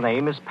real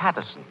name is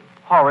Patterson,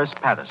 Horace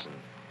Patterson.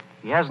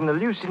 He has an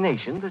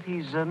hallucination that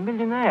he's a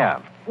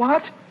millionaire.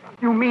 What?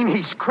 You mean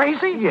he's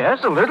crazy?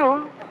 Yes, a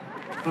little.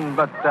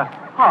 But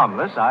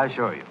harmless, I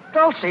assure you.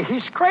 Dulcie,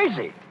 he's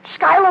crazy.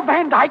 Schuyler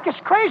Van Dyke is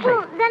crazy.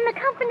 Well, then the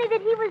company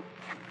that he was...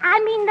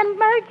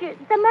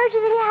 the merger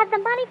that he had the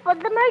money for,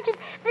 the merger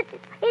that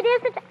it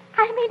isn't...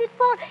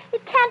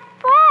 it can't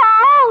fall.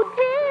 Oh,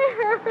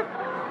 dear.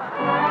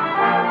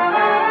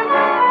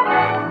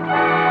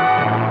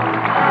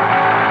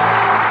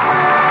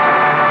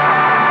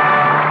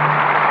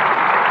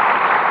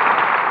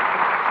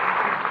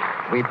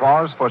 We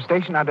pause for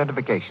station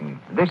identification.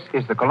 This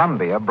is the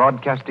Columbia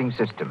Broadcasting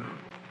System.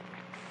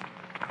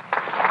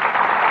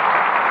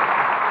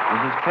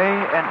 This is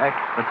KNX,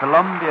 the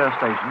Columbia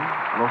Station,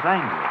 Los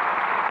Angeles.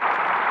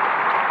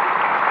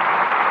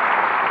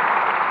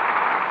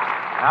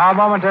 Now, a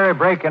momentary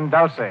break in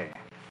Dulcie,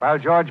 while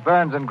George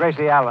Burns and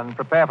Gracie Allen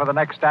prepare for the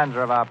next stanza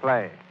of our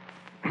play.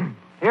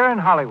 Here in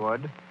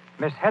Hollywood,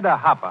 Miss Hedda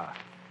Hopper,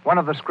 one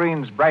of the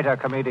screen's brighter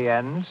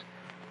comedians,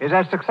 is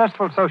as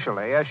successful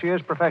socially as she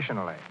is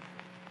professionally.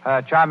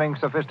 Her charming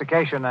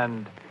sophistication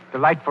and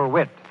delightful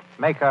wit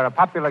make her a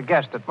popular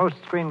guest at most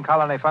screen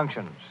colony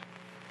functions.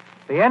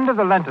 The end of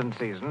the Lenten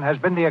season has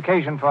been the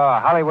occasion for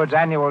Hollywood's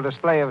annual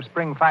display of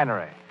spring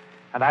finery,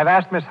 and I've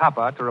asked Miss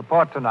Hopper to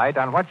report tonight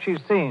on what she's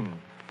seen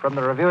from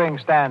the reviewing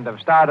stand of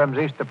Stardom's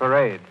Easter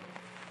Parade.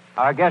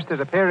 Our guest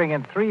is appearing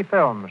in 3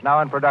 films now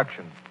in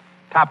production: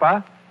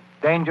 Topper,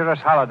 Dangerous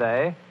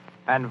Holiday,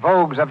 and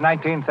Vogues of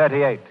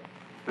 1938.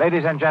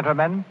 Ladies and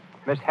gentlemen,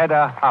 Miss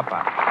Hedda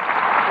Hopper.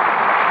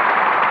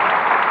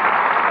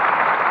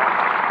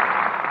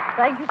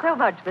 Thank you so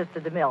much, Mr.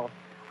 DeMille.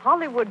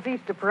 Hollywood's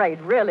Easter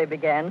Parade really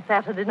began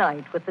Saturday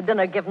night with the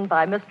dinner given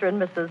by Mr.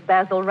 and Mrs.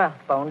 Basil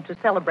Rathbone to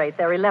celebrate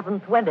their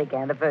 11th wedding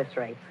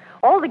anniversary.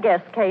 All the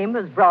guests came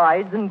as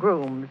brides and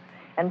grooms,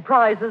 and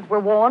prizes were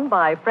worn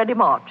by Freddie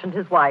March and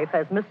his wife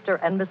as Mr.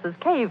 and Mrs.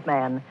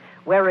 Caveman,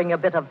 wearing a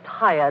bit of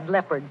tired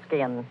leopard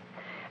skin,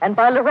 and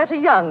by Loretta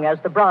Young as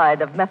the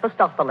bride of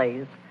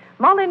Mephistopheles.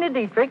 Marlene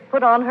Dietrich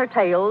put on her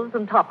tails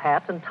and top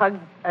hat and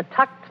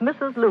tucked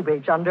Mrs.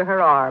 Lubitsch under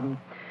her arm.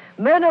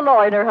 Myrna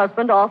Loy and her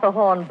husband, Arthur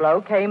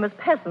Hornblow, came as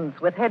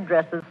peasants with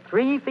headdresses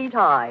 3 feet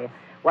high,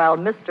 while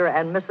Mr.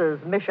 and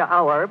Mrs. Misha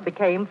Auer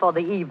became, for the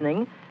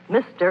evening,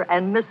 Mr.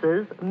 and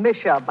Mrs.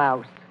 Misha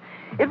Mouse.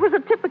 It was a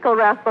typical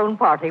Rathbone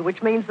party,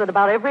 which means that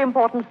about every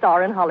important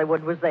star in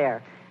Hollywood was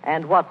there,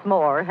 and what's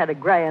more, had a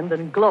grand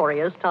and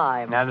glorious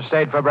time. And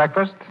stayed for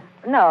breakfast?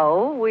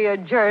 No, we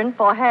adjourned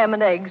for ham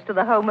and eggs to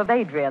the home of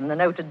Adrian, the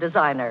noted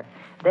designer.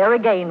 There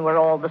again were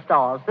all the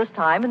stars, this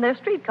time in their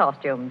street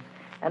costumes.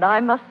 And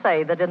I must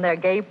say that in their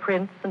gay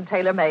prints and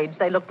tailor-mades,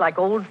 they looked like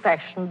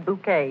old-fashioned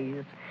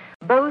bouquets.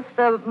 Both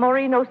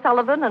Maureen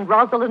O'Sullivan and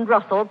Rosalind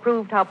Russell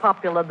proved how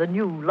popular the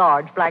new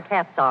large black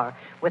hats are,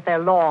 with their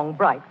long,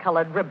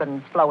 bright-colored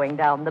ribbons flowing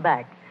down the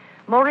back.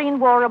 Maureen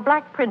wore a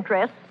black print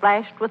dress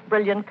splashed with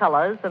brilliant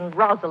colors, and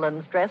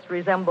Rosalind's dress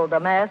resembled a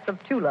mass of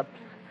tulips.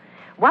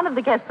 One of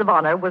the guests of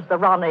honor was the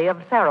Rani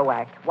of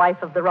Sarawak,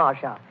 wife of the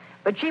Rajah,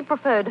 but she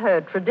preferred her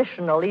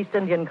traditional East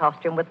Indian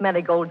costume with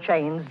many gold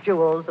chains,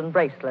 jewels, and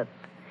bracelets.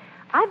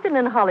 I've been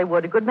in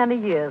Hollywood a good many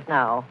years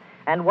now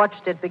and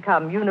watched it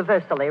become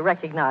universally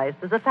recognized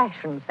as a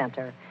fashion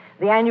center.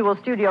 The annual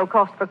studio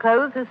cost for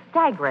clothes is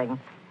staggering.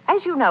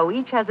 As you know,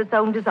 each has its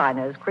own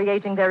designers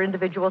creating their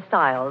individual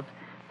styles,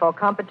 for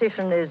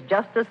competition is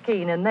just as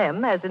keen in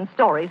them as in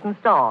stories and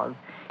stars.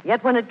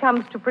 Yet when it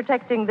comes to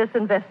protecting this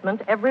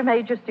investment, every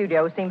major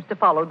studio seems to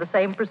follow the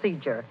same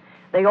procedure.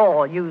 They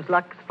all use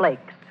Lux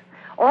Flakes.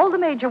 All the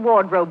major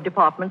wardrobe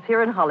departments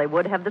here in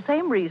Hollywood have the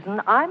same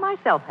reason I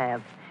myself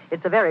have.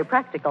 It's a very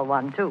practical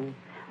one, too.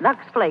 Lux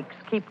Flakes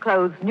keep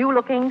clothes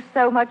new-looking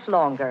so much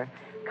longer.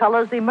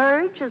 Colors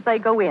emerge as they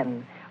go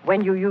in.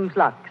 when you use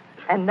Lux.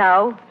 And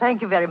now,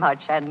 thank you very much,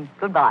 and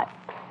goodbye.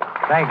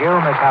 Thank you,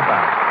 Miss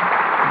Hopper.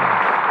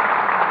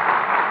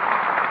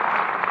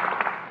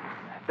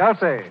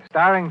 Dulcie,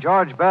 starring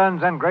George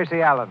Burns and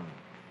Gracie Allen.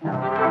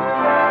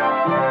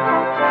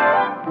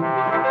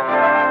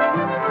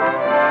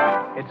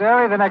 It's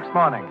early the next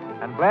morning,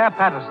 and Blair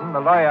Patterson, the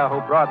lawyer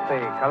who brought the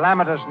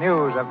calamitous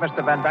news of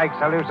Mr. Van Dyke's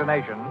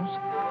hallucinations,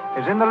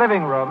 is in the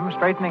living room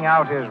straightening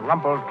out his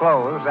rumpled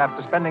clothes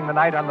after spending the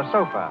night on the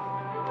sofa.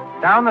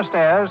 Down the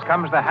stairs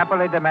comes the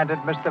happily demented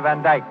Mr.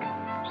 Van Dyke,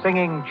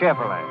 singing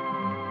cheerfully.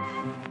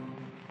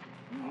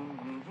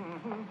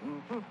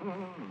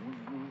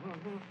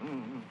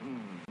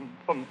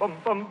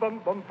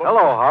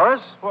 Hello,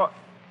 Horace. What?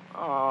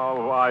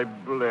 Oh, why,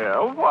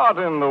 Blair, what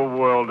in the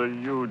world are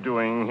you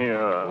doing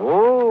here?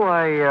 Oh,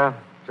 I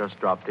just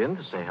dropped in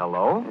to say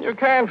hello. You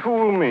can't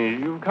fool me.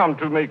 You've come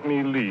to make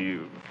me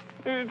leave.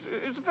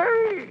 It's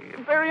very,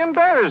 very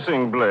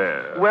embarrassing,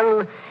 Blair.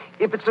 Well,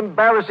 if it's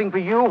embarrassing for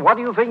you, what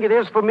do you think it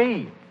is for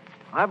me?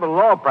 I have a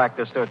law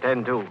practice to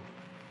attend to.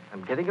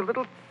 I'm getting a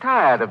little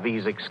tired of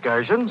these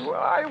excursions. Well,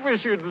 I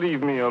wish you'd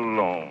leave me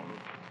alone.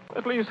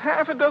 At least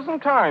half a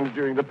dozen times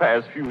during the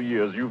past few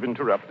years you've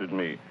interrupted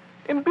me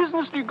in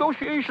business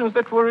negotiations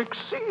that were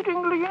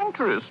exceedingly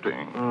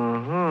interesting.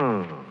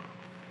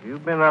 Mm-hmm.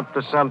 You've been up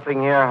to something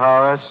here,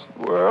 Horace?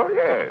 Well,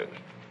 yes.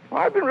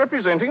 I've been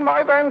representing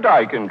my Van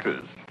Dyke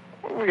interests.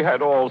 We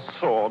had all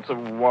sorts of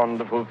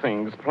wonderful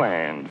things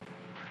planned.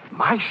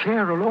 My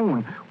share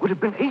alone would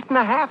have been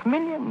 $8.5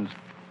 million.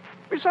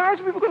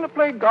 Besides, we were going to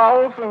play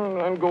golf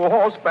and go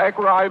horseback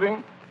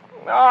riding.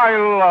 I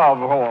love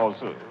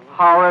horses.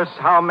 Horace,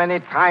 how many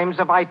times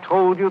have I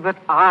told you that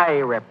I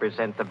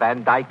represent the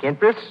Van Dyke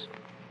interests?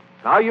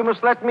 Now you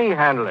must let me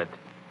handle it.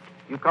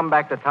 You come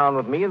back to town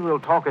with me and we'll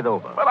talk it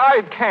over. But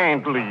I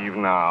can't leave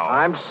now.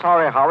 I'm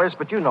sorry, Horace,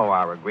 but you know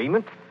our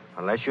agreement.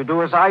 Unless you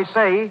do as I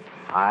say,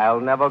 I'll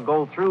never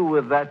go through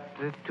with that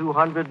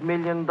 $200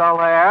 million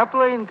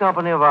airplane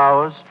company of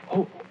ours.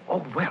 Oh,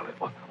 well,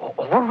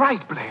 all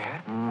right,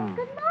 Blair. Good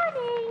morning.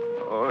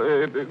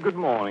 Good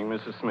morning,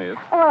 Mrs. Smith.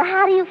 Oh,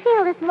 how do you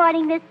feel this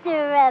morning,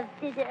 Mr.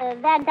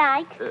 Van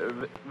Dyke?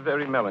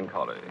 Very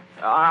melancholy.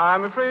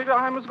 I'm afraid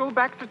I must go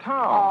back to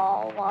town.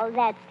 Oh, well,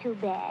 that's too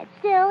bad.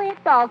 Still,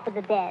 it's all for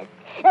the best.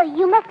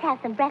 You must have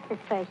some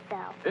breakfast first,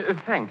 though.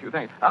 Thank you.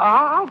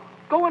 I'll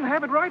go and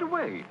have it right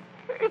away.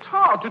 It's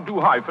hard to do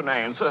high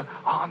finance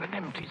on an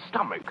empty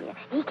stomach. Yeah.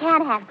 He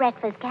can't have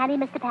breakfast, can he,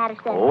 Mr.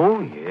 Patterson?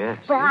 Oh, yes.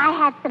 Well, I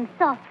had some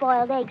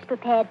soft-boiled eggs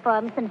prepared for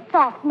him, some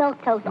soft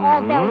milk toast,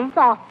 all very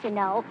soft, you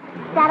know.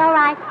 Is that all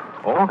right?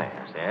 Oh,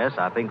 yes.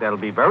 I think that'll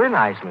be very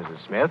nice, Mrs.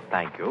 Smith.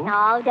 Thank you.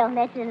 No, don't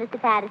mention it, Mr.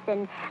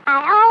 Patterson.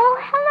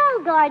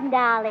 Hello, Gordon,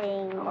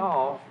 darling.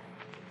 Hello.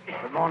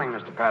 Good morning,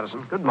 Mr.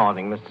 Patterson. Good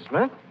morning, Mr.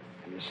 Smith.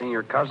 Have you seen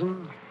your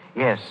cousin?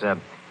 Yes,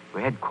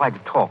 we had quite a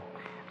talk.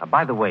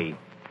 By the way,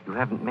 you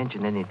haven't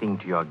mentioned anything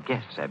to your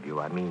guests, have you?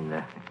 I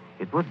mean,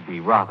 it would be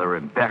rather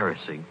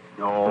embarrassing.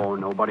 No,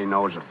 nobody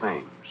knows a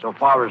thing. So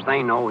far as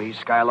they know, he's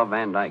Schuyler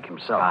Van Dyke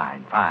himself.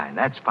 Fine.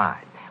 That's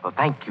fine. Well,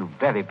 thank you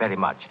very, very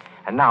much.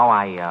 And now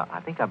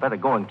I think I better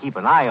go and keep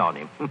an eye on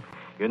him.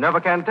 You never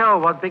can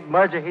tell what big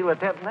merger he'll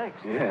attempt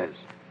next. Yes.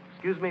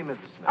 Excuse me, Mrs.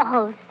 Smith.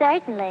 Oh,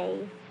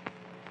 certainly.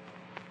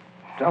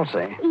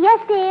 Dulcie. Yes,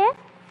 dear?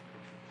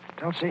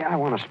 Dulcie, I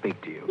want to speak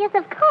to you. Yes,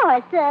 of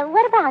course.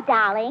 What about,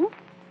 darling?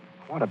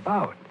 What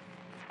about?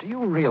 Do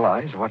you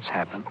realize what's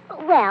happened?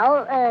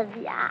 Well,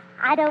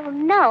 I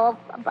don't know.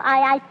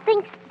 I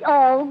think...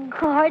 Oh,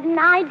 Gordon,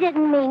 I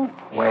didn't mean...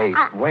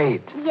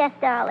 Wait. Yes,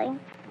 darling.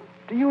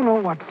 Do you know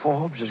what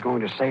Forbes is going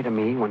to say to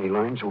me when he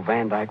learns who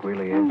Van Dyke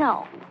really is?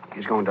 No.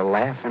 He's going to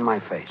laugh in my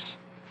face.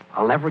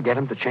 I'll never get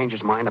him to change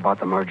his mind about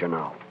the merger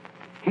now.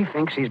 He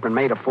thinks he's been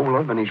made a fool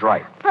of, and he's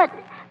right. But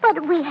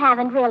we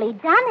haven't really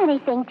done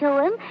anything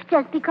to him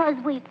just because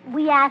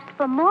we asked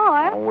for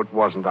more. Oh, it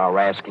wasn't our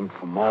asking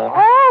for more.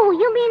 Oh,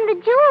 you mean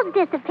the jewels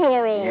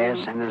disappearing?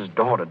 Yes, and his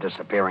daughter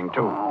disappearing,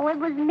 too. Oh, it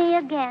was me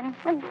again.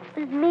 It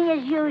was me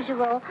as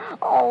usual.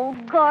 Oh,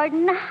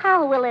 Gordon,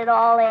 how will it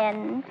all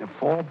end? If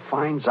Forbes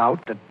finds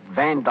out that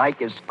Van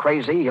Dyke is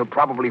crazy, he'll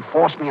probably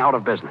force me out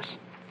of business.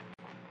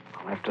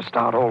 I'll have to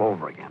start all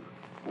over again.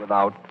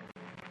 Without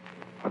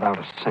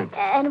a cent.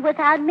 And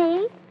without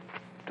me?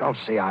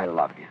 Dulcie, I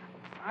love you.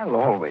 I'll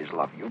always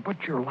love you,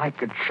 but you're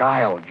like a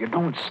child. You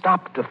don't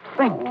stop to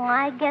think. Oh,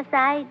 I guess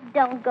I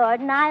don't,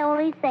 Gordon. I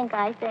only think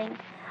I think.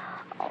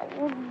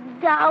 Oh,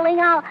 darling,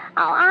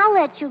 I'll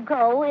let you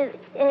go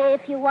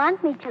if you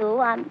want me to.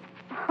 I'm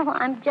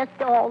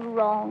just all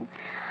wrong.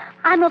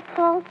 I'm a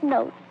false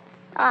note.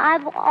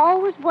 I've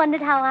always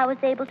wondered how I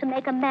was able to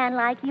make a man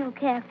like you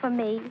care for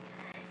me.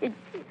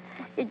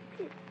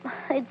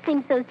 It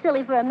seems so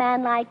silly for a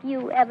man like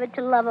you ever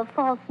to love a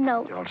false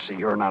note. Dulcie,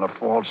 you're not a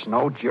false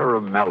note. You're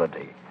a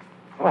melody.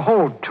 A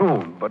whole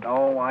tune, but,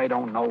 I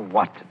don't know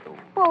what to do.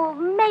 Well,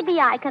 maybe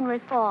I can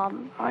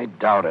reform. I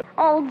doubt it.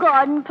 Oh,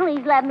 Gordon,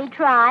 please let me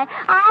try.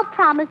 I'll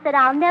promise that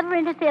I'll never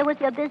interfere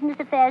with your business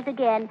affairs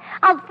again.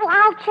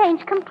 I'll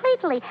change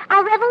completely.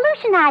 I'll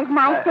revolutionize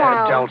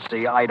myself.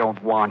 Dulcie, I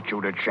don't want you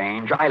to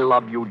change. I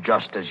love you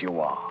just as you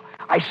are.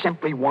 I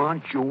simply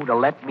want you to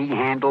let me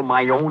handle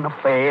my own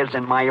affairs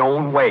in my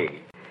own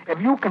way. If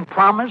you can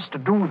promise to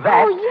do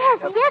that...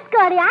 Oh, yes,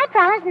 Gordy, I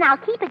promise, and I'll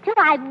keep it, too.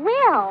 I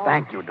will.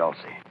 Thank you,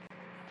 Dulcie.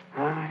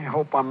 I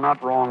hope I'm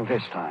not wrong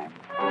this time.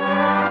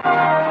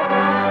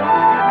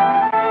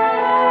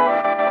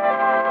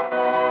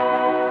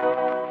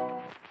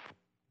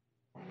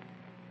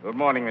 Good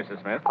morning,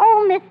 Mrs. Smith.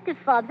 Oh, Mr.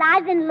 Forbes,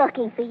 I've been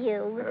looking for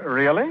you.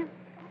 Really?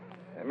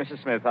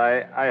 Mrs. Smith,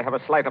 I have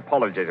a slight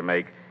apology to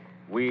make.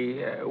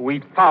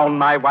 We found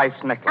my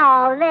wife's necklace.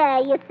 Oh, there,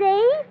 you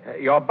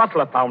see? Your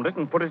butler found it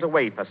and put it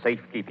away for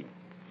safekeeping.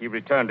 He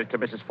returned it to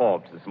Mrs.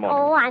 Forbes this morning.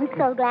 Oh, I'm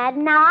so glad.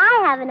 Now,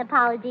 I have an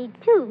apology,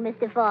 too,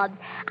 Mr. Forbes.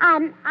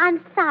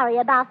 I'm sorry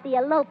about the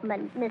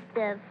elopement,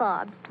 Mr.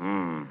 Forbes.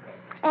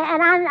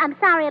 And I'm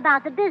sorry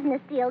about the business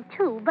deal,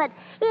 too, but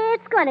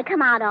it's going to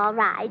come out all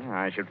right.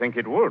 I should think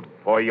it would.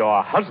 For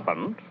your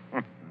husband,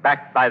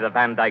 backed by the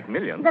Van Dyke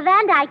millions. The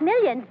Van Dyke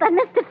millions, but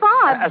Mr.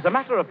 Forbes... As a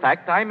matter of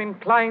fact, I'm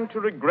inclined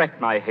to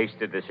regret my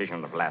hasty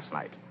decision of last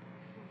night.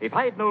 If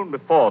I had known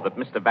before that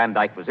Mr. Van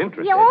Dyke was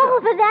interested... Yeah,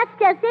 oh, but that's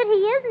just it. He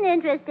isn't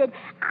interested.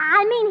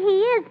 I mean, he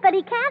is, but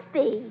he can't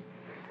be.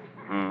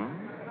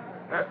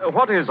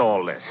 What is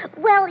all this?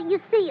 Well,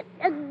 you see,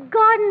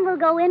 Gordon will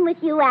go in with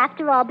you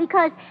after all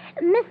because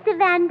Mr.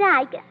 Van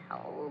Dyke...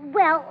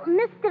 Well,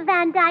 Mr.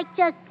 Van Dyke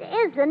just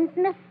isn't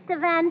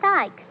Mr. Van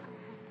Dyke.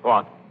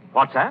 What?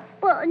 What's that?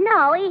 Well,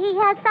 no, he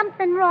has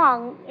something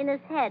wrong in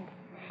his head.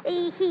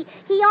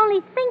 He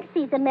only thinks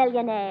he's a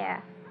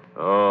millionaire.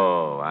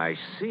 Oh, I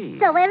see.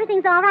 So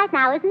everything's all right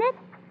now, isn't it?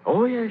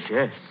 Oh,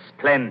 yes.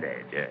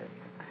 Splendid, yes.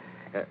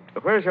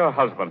 Where's your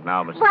husband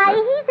now, Mrs. Why,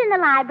 Smith? he's in the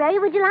library.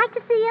 Would you like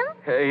to see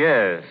him?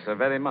 Yes,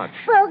 very much.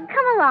 Well,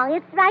 come along.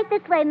 It's right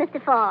this way,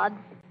 Mr. Forbes.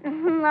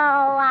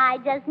 Oh, I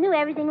just knew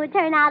everything would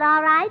turn out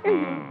all right.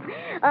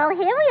 Well,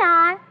 here we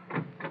are.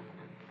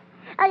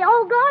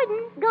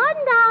 Gordon,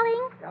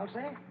 darling.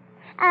 Dulcie?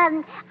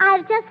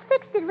 I've just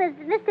fixed it with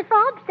Mr.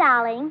 Forbes,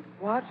 darling.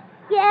 What?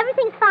 Yeah,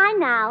 everything's fine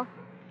now.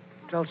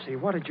 Dulcie,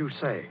 what did you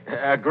say?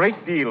 A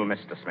great deal,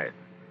 Mr. Smith.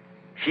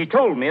 She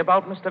told me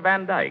about Mr.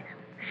 Van Dyke.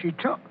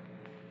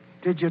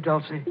 Did you,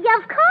 Dulcie? Yeah,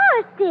 of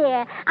course,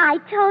 dear. I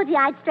told you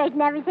I'd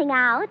straighten everything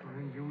out.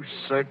 You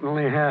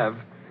certainly have.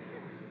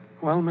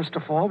 Well,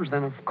 Mr. Forbes,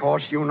 then of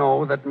course you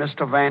know that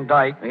Mr. Van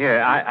Dyke...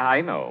 Yeah,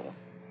 I know.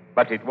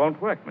 But it won't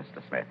work,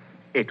 Mr. Smith.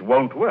 It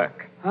won't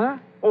work. Huh?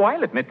 Oh,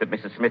 I'll admit that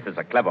Mrs. Smith is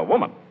a clever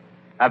woman.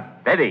 A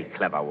very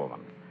clever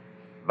woman.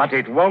 But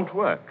it won't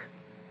work.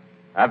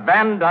 A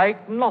Van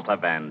Dyke, not a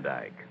Van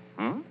Dyke.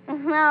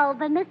 No,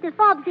 but Mr.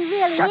 Forbes, he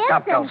really Shut isn't.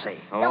 up, Dulcie.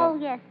 Oh,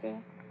 yes, dear.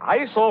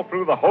 I saw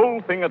through the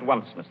whole thing at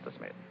once, Mr.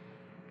 Smith.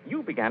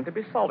 You began to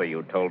be sorry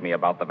you told me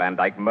about the Van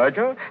Dyke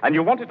merger, and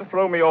you wanted to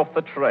throw me off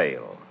the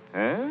trail.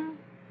 Huh?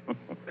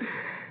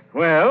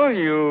 Well,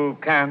 you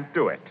can't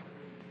do it.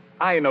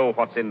 I know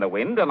what's in the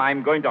wind, and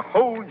I'm going to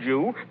hold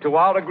you to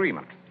our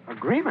agreement.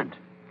 Agreement?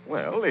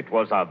 Well, it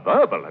was a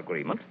verbal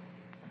agreement.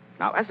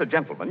 Now, as a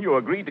gentleman, you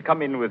agreed to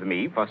come in with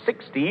me for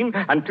 16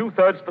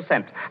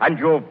 2/3%, and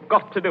you've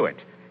got to do it.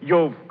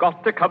 You've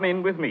got to come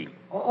in with me.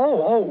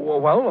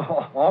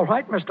 Well, all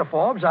right, Mr.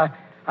 Forbes.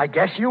 I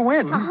guess you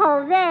win.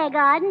 Oh, there,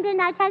 Gordon. Didn't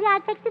I tell you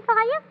I'd fix it for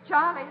you?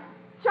 Charlie,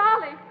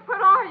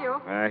 where are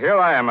you? Here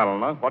I am,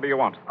 Eleanor. What do you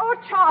want? Oh,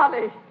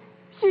 Charlie,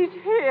 she's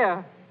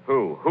here.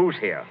 Who? Who's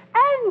here?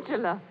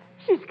 Angela,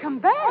 she's come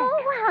back.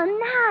 Oh, how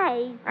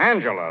nice.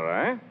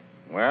 Angela, eh?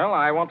 Well,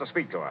 I want to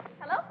speak to her.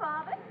 Hello,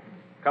 Father.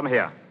 Come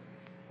here.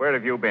 Where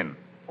have you been?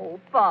 Oh,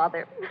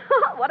 Father.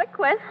 What a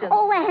question.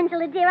 Oh,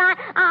 Angela, dear,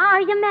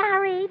 are you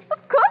married?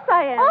 Of course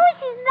I am. Oh,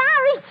 she's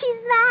married.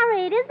 She's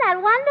married. Isn't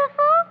that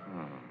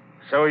wonderful?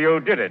 So you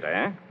did it,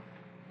 eh?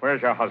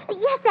 Where's your husband?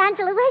 Yes,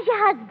 Angela, where's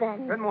your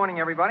husband? Good morning,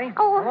 everybody.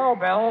 Oh. Hello,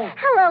 Belle.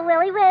 Hello,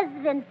 Willie. Where's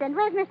Vincent?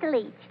 Where's Mr.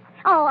 Leach?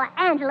 Oh,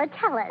 Angela,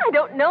 tell us. I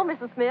don't know,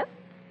 Mrs. Smith.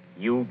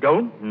 You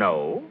don't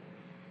know?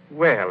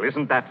 Well,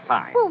 isn't that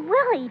fine? Well,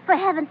 Willie, for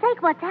heaven's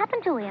sake, what's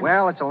happened to him?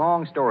 Well, it's a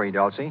long story,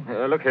 Dulcie.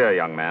 Look here,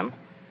 young man.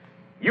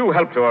 You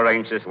helped to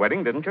arrange this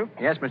wedding, didn't you?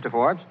 Yes, Mr.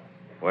 Forbes.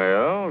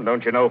 Well,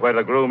 don't you know where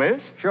the groom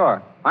is?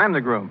 Sure. I'm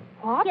the groom.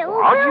 What? Yeah,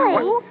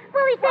 Willie.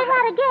 Willie, say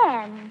that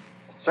again.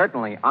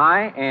 Certainly,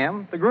 I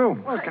am the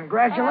groom. Well,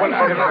 congratulations.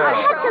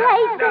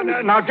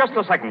 Congratulations. Now, just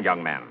a second,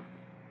 young man.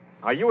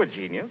 Are you a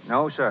genius?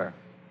 No, sir.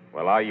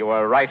 Well, are you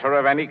a writer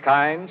of any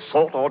kind,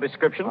 sort, or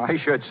description? I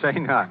should say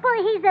not.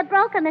 Well, he's a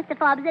broker, Mr.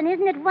 Forbes, and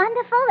isn't it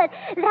wonderful?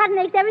 That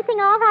makes everything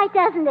all right,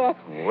 doesn't it?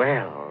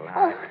 Well,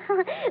 Oh,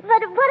 but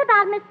what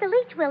about Mr.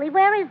 Leach, Willie?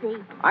 Where is he?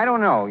 I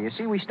don't know. You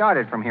see, we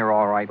started from here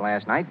all right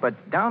last night,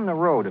 but down the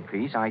road a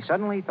piece, I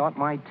suddenly thought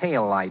my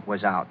tail light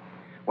was out.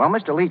 Well,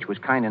 Mr. Leach was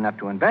kind enough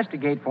to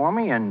investigate for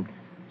me, and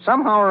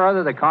somehow or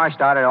other the car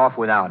started off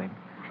without him.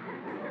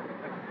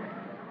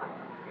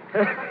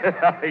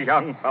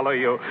 Young fellow,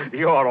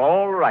 you're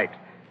all right.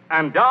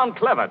 And darn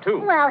clever,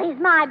 too. Well, he's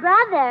my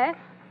brother.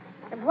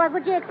 What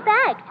would you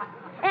expect?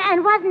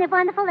 And wasn't it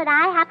wonderful that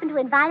I happened to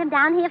invite him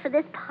down here for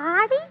this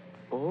party?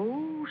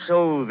 Oh,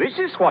 so this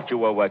is what you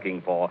were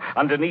working for,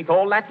 underneath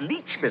all that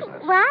leech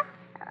business. What?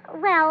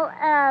 Well,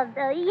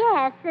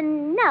 yes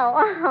and no.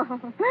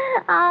 Oh,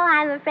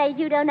 I'm afraid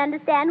you don't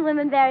understand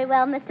women very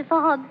well, Mr.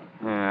 Forbes.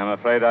 I'm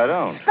afraid I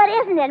don't. But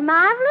isn't it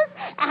marvelous?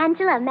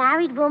 Angela, a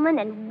married woman,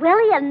 and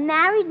Willie, a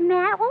married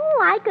man.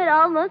 Oh, I could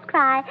almost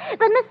cry.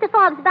 But, Mr.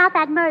 Forbes, about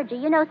that merger,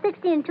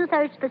 16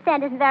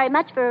 2/3% isn't very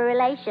much for a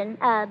relation,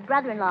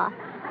 brother-in-law.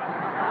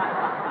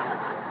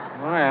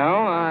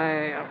 Well,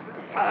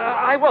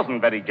 I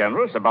wasn't very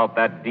generous about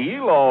that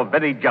deal, or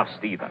very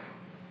just either.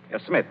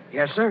 Smith.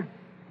 Yes, sir?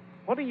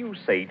 What do you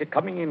say to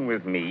coming in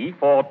with me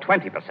for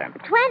 20%?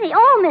 20?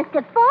 Oh,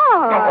 Mr.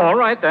 Forbes. All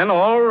right, then,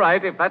 all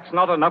right. If that's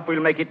not enough, we'll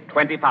make it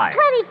 25.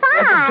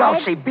 25?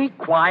 Dulcie, be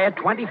quiet.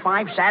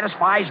 25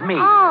 satisfies me.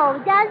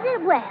 Oh, does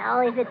it?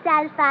 Well, if it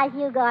satisfies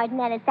you, Gordon,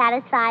 then it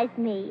satisfies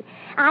me.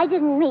 I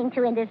didn't mean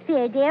to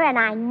interfere, dear, and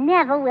I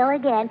never will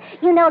again.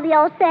 You know the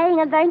old saying,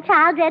 a burnt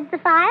child dreads the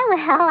fire?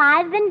 Well,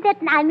 I've been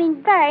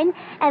burned,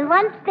 and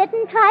once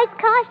bitten, twice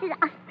cautious.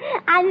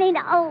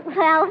 Oh,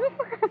 well,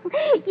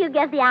 you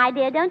get the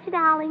idea, don't you,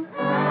 darling?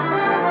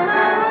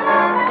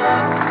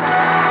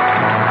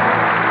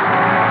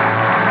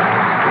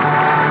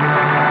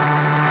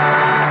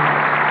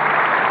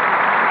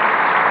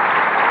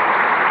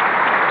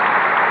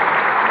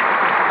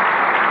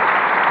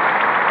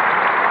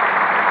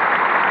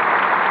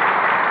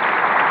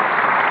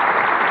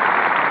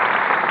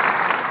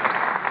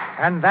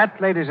 And that,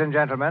 ladies and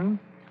gentlemen,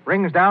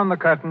 brings down the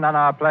curtain on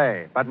our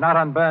play, but not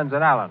on Burns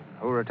and Allen,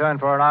 who return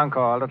for an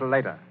encore a little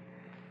later.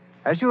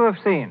 As you have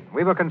seen,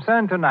 we were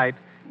concerned tonight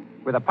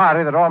with a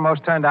party that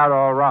almost turned out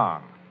all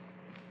wrong.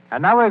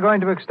 And now we're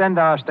going to extend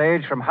our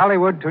stage from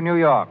Hollywood to New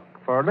York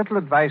for a little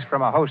advice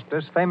from a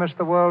hostess famous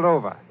the world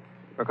over,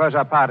 because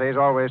her parties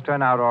always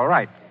turn out all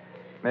right,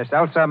 Miss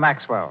Elsa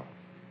Maxwell.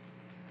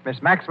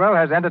 Miss Maxwell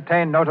has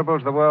entertained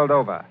notables the world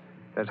over.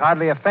 There's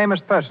hardly a famous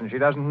person she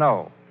doesn't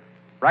know.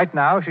 Right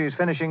now, she's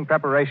finishing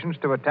preparations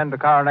to attend the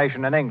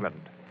coronation in England.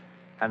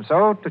 And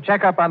so, to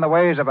check up on the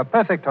ways of a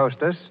perfect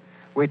hostess,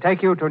 we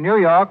take you to New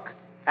York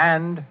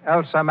and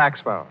Elsa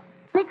Maxwell.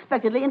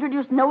 Unexpectedly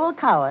introduced Noel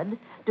Coward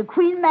to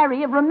Queen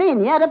Mary of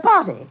Romania at a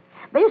party.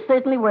 They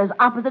certainly were as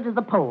opposite as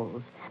the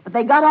poles, but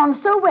they got on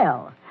so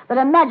well that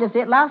Her Majesty,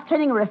 at last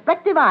turning a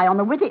reflective eye on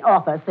the witty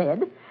author,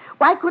 said,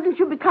 "Why couldn't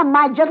you become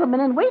my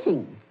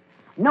gentleman-in-waiting?"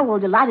 Noel,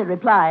 delighted,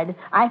 replied,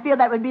 "I fear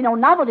that would be no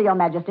novelty, Your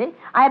Majesty.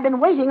 I have been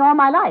waiting all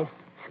my life."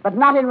 "But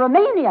not in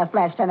Romania,"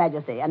 flashed Her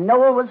Majesty, and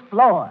Noel was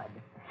floored.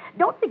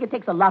 Don't think it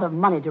takes a lot of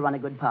money to run a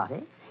good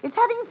party. It's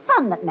having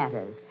fun that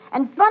matters,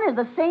 and fun is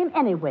the same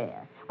anywhere,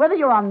 whether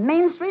you're on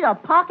Main Street or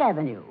Park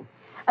Avenue.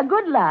 A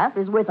good laugh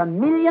is worth $1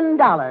 million,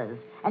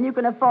 and you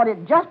can afford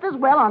it just as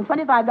well on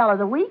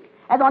 $25 a week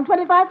as on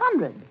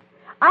 $2,500.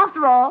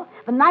 After all,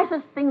 the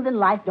nicest things in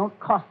life don't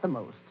cost the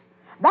most.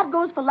 That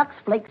goes for Lux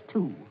Flakes,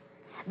 too.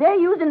 They're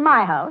used in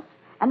my house,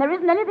 and there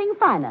isn't anything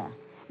finer.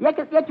 Yet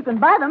you can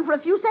buy them for a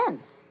few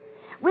cents.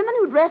 Women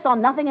who dress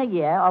on nothing a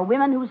year or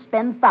women who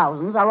spend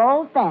thousands are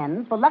all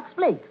fans for Lux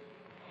Flakes.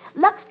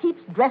 Lux keeps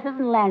dresses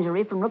and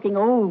lingerie from looking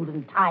old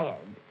and tired.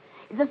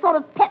 It's a sort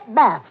of pep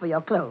bath for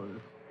your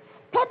clothes.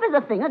 Pep is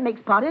a thing that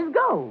makes parties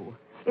go.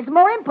 It's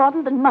more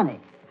important than money.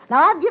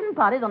 Now, I've given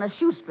parties on a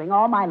shoestring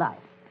all my life.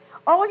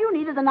 All you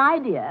need is an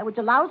idea which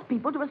allows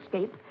people to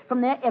escape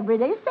from their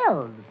everyday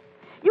selves.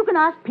 You can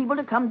ask people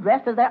to come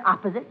dressed as their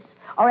opposites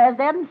or as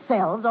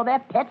themselves or their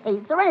pet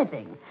hates or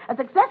anything. A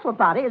successful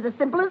party is as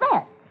simple as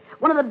that.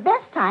 One of the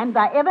best times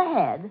I ever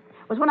had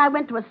was when I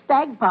went to a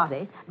stag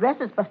party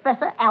dressed as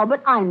Professor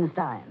Albert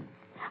Einstein.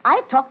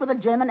 I talked with a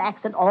German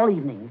accent all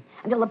evening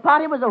until the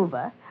party was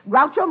over.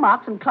 Groucho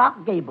Marx and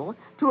Clark Gable,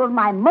 two of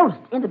my most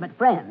intimate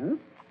friends,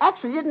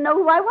 actually didn't know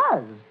who I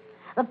was.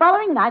 The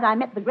following night, I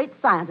met the great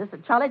scientist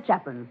at Charlie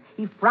Chaplin's.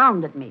 He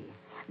frowned at me.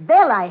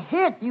 "Well, I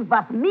heard you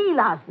was me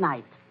last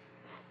night."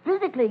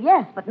 "Physically,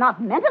 yes, but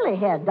not mentally,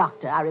 Herr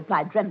Doctor," I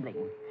replied, trembling.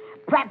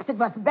 "Perhaps it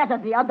was better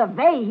the other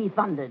way," he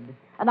thundered,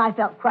 and I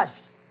felt crushed.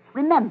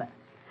 Remember,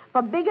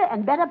 for bigger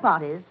and better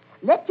parties,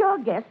 let your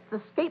guests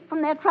escape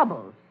from their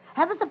troubles.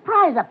 Have a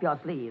surprise up your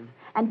sleeve,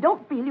 and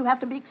don't feel you have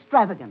to be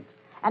extravagant.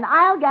 And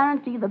I'll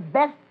guarantee the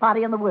best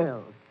party in the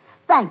world.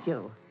 Thank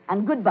you,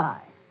 and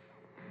goodbye.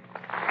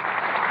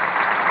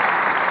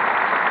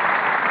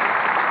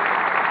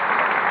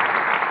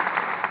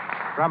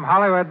 From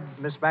Hollywood,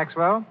 Miss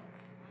Maxwell,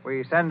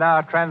 we send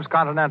our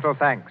transcontinental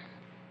thanks.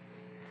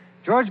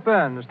 George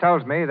Burns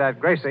tells me that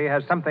Gracie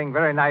has something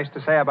very nice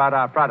to say about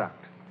our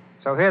product.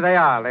 So here they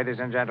are, ladies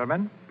and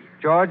gentlemen,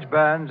 George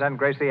Burns and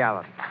Gracie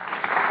Allen.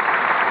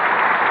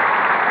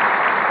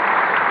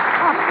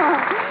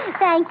 Oh,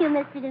 thank you,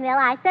 Mr. DeMille.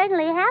 I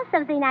certainly have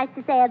something nice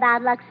to say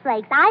about Lux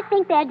Flakes. I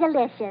think they're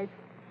delicious.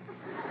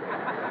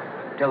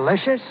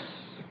 Delicious?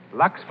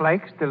 Lux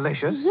Flakes,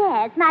 delicious?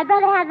 Yes, my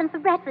brother had them for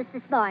breakfast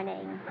this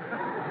morning.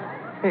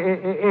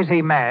 Is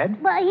he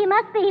mad? Well, he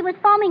must be. He was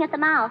foaming at the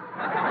mouth.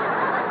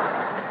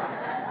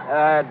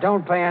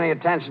 Don't pay any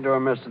attention to her,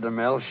 Mr.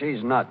 DeMille.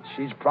 She's nuts.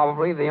 She's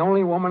probably the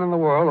only woman in the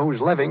world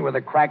who's living with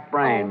a cracked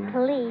brain. Oh,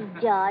 please,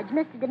 George.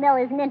 Mr.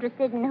 DeMille isn't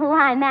interested in who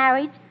I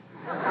married.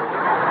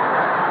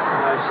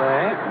 I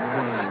say.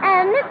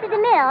 Mr.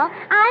 DeMille,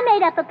 I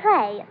made up a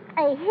play.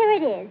 Here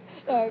it is.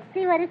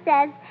 See what it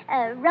says?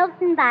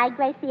 Written by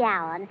Gracie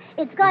Allen.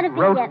 It's going to be...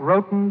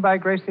 Written by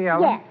Gracie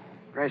Allen? Yes.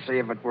 Gracie,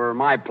 if it were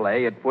my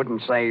play, it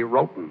wouldn't say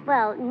Roten.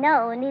 Well,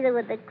 no, neither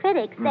would the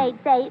critics. They'd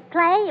say,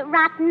 play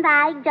rotten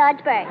by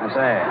George Burns. I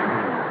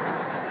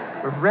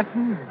say.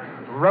 Written,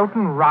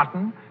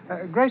 rotten?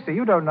 Gracie,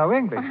 you don't know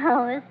English.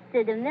 Oh,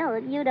 Mr.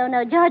 DeMille, you don't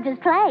know George's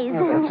plays.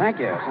 Thank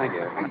you.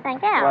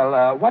 Thank you.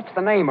 Well, what's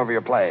the name of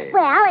your play?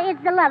 Well,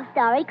 it's a love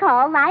story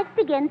called Life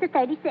Begins at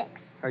 36.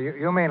 Oh,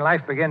 you mean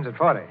life begins at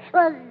 40?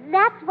 Well,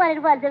 that's what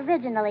it was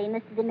originally,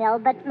 Mr.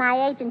 DeMille, but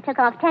my agent took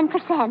off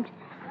 10%.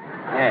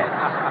 Yes.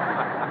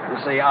 You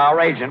see, our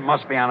agent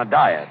must be on a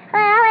diet.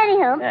 Well,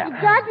 anywho, Yeah.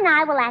 George and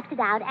I will act it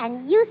out,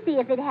 and you see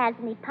if it has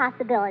any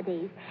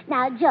possibilities.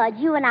 Now, George,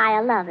 you and I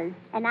are lovers,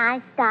 and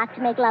I start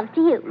to make love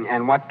to you.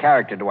 And what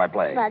character do I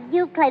play? Well,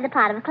 you play the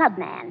part of a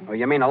clubman. Oh,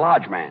 you mean a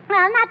large man?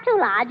 Well, not too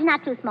large,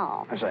 not too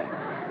small. I say.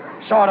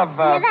 Sort of,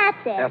 Yeah,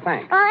 that's it. Yeah,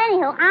 thanks. Well,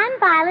 anywho, I'm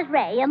Violet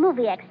Ray, a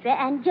movie extra,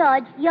 and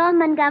George, you're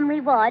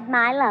Montgomery Ward,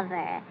 my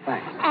lover.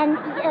 Thanks. And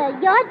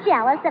you're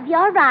jealous of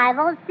your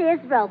rival, Sears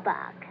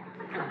Roebuck.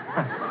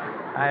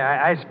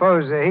 I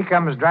suppose he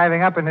comes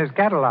driving up in his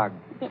catalog.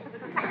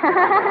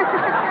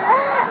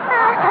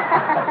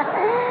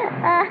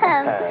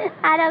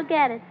 I don't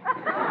get it.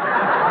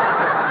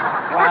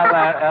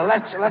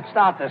 Well, let's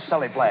start this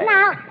silly play.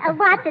 Now,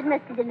 watch it,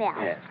 Mr. DeMille.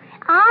 Yes.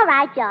 All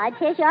right, George,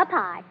 here's your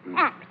part.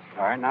 Act.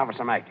 All right, now for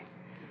some acting.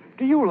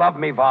 Do you love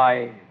me,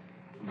 Vi?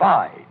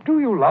 Vi, do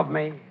you love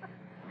me?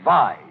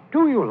 Vi,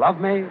 do you love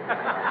me?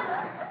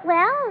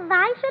 Well,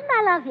 why shouldn't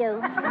I love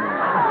you?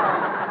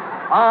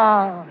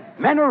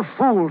 Men are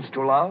fools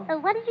to love.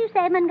 What did you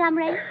say,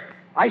 Montgomery?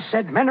 I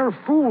said men are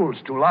fools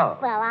to love.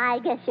 Well, I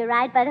guess you're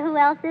right, but who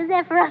else is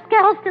there for us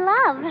girls to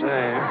love?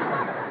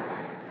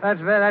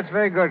 That's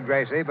very good,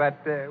 Gracie,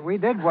 but we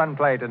did one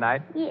play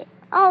tonight. Yeah.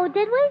 Oh,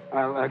 did we?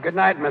 Well, good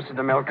night, Mr.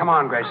 DeMille. Come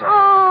on, Gracie.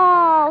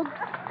 Oh.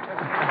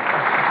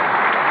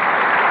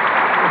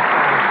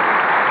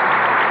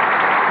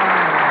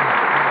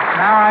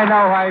 Now I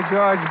know why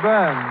George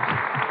Burns.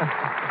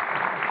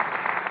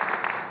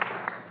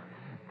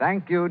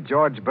 Thank you,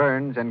 George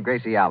Burns and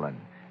Gracie Allen.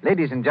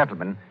 Ladies and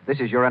gentlemen, this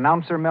is your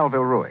announcer,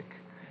 Melville Ruick.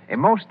 A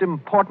most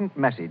important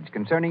message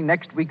concerning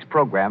next week's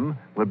program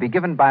will be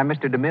given by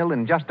Mr. DeMille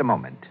in just a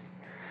moment.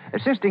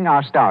 Assisting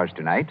our stars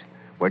tonight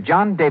were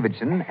John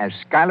Davidson as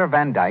Schuyler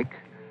Van Dyke,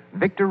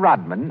 Victor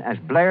Rodman as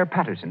Blair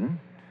Patterson,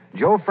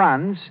 Joe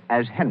Franz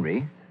as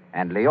Henry,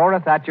 and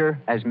Leora Thatcher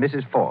as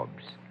Mrs.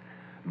 Forbes.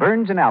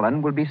 Burns and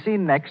Allen will be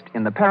seen next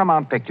in the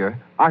Paramount picture,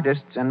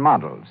 Artists and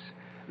Models.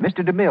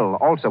 Mr. DeMille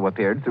also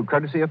appeared through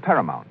courtesy of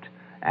Paramount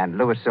and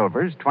Louis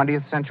Silver's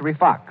 20th Century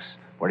Fox,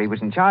 where he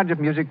was in charge of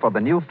music for the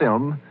new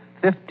film,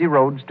 50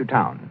 Roads to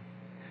Town.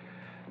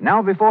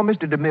 Now, before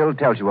Mr. DeMille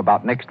tells you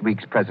about next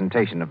week's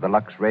presentation of the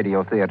Lux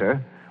Radio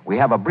Theater, we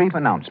have a brief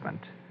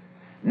announcement.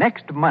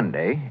 Next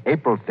Monday,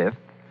 April 5th,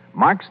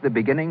 marks the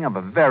beginning of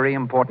a very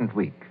important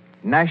week,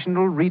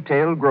 National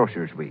Retail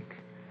Grocers Week.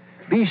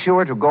 Be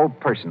sure to go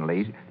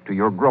personally to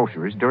your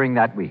grocers during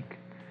that week.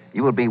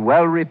 You will be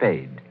well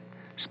repaid.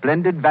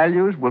 Splendid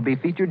values will be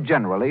featured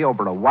generally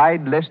over a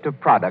wide list of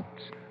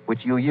products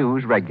which you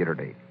use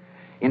regularly.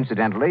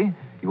 Incidentally,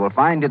 you will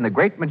find in the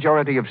great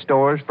majority of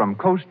stores from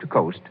coast to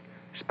coast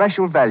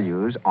special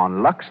values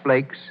on Lux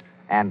Flakes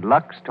and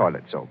Lux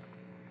Toilet Soap.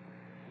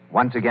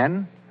 Once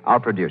again,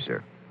 our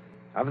producer.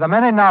 Of the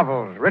many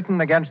novels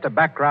written against a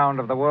background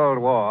of the World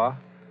War,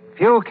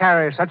 few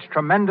carry such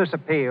tremendous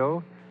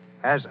appeal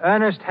as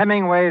Ernest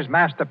Hemingway's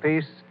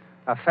masterpiece,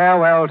 A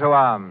Farewell to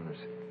Arms.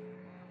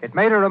 It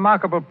made a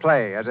remarkable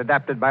play as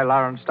adapted by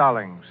Lawrence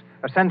Stallings,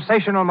 a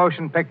sensational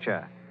motion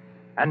picture.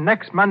 And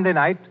next Monday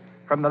night,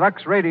 from the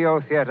Lux Radio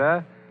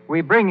Theater,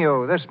 we bring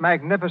you this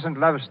magnificent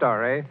love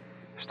story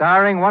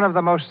starring one of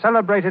the most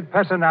celebrated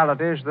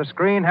personalities the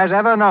screen has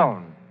ever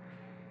known,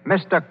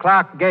 Mr.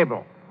 Clark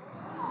Gable.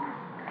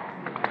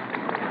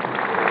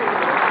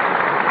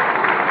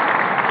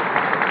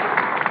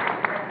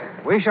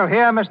 We shall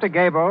hear Mr.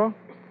 Gable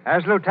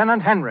as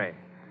Lieutenant Henry,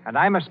 and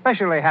I'm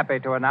especially happy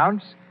to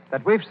announce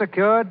that we've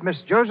secured Miss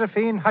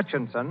Josephine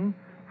Hutchinson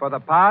for the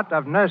part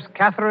of Nurse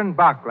Catherine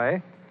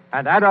Barclay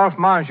and Adolphe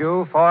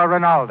Manjou for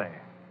Rinaldi.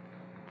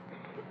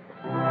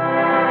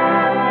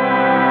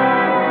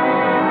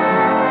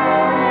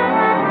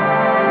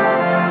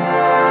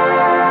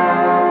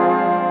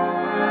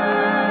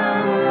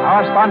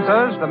 Our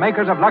sponsors, the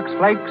makers of Lux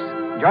Flakes,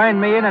 join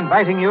me in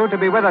inviting you to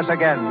be with us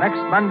again next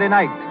Monday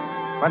night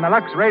when the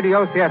Lux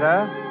Radio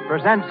Theater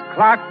presents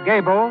Clark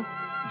Gable,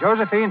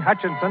 Josephine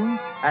Hutchinson,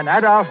 and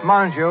Adolphe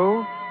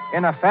Manjou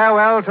in A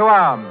Farewell to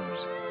Arms.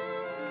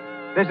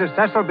 This is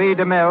Cecil B.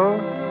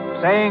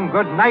 DeMille saying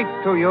good night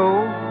to you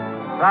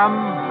from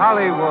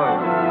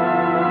Hollywood.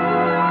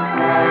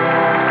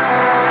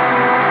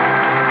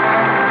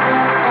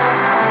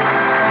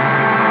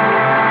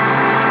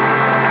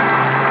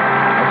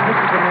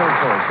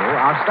 also,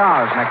 our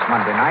stars next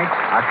Monday night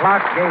are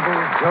Clark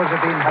Gable,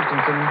 Josephine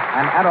Hutchinson,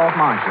 and Adolph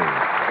Marshy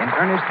in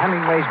Ernest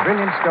Hemingway's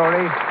brilliant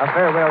story, A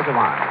Farewell to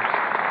Arms.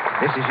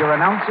 This is your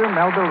announcer,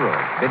 Melville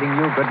Rood, bidding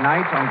you good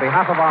night on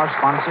behalf of our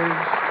sponsors,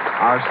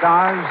 our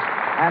stars,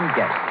 and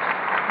guests.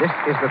 This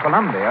is the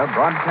Columbia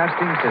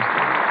Broadcasting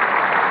System.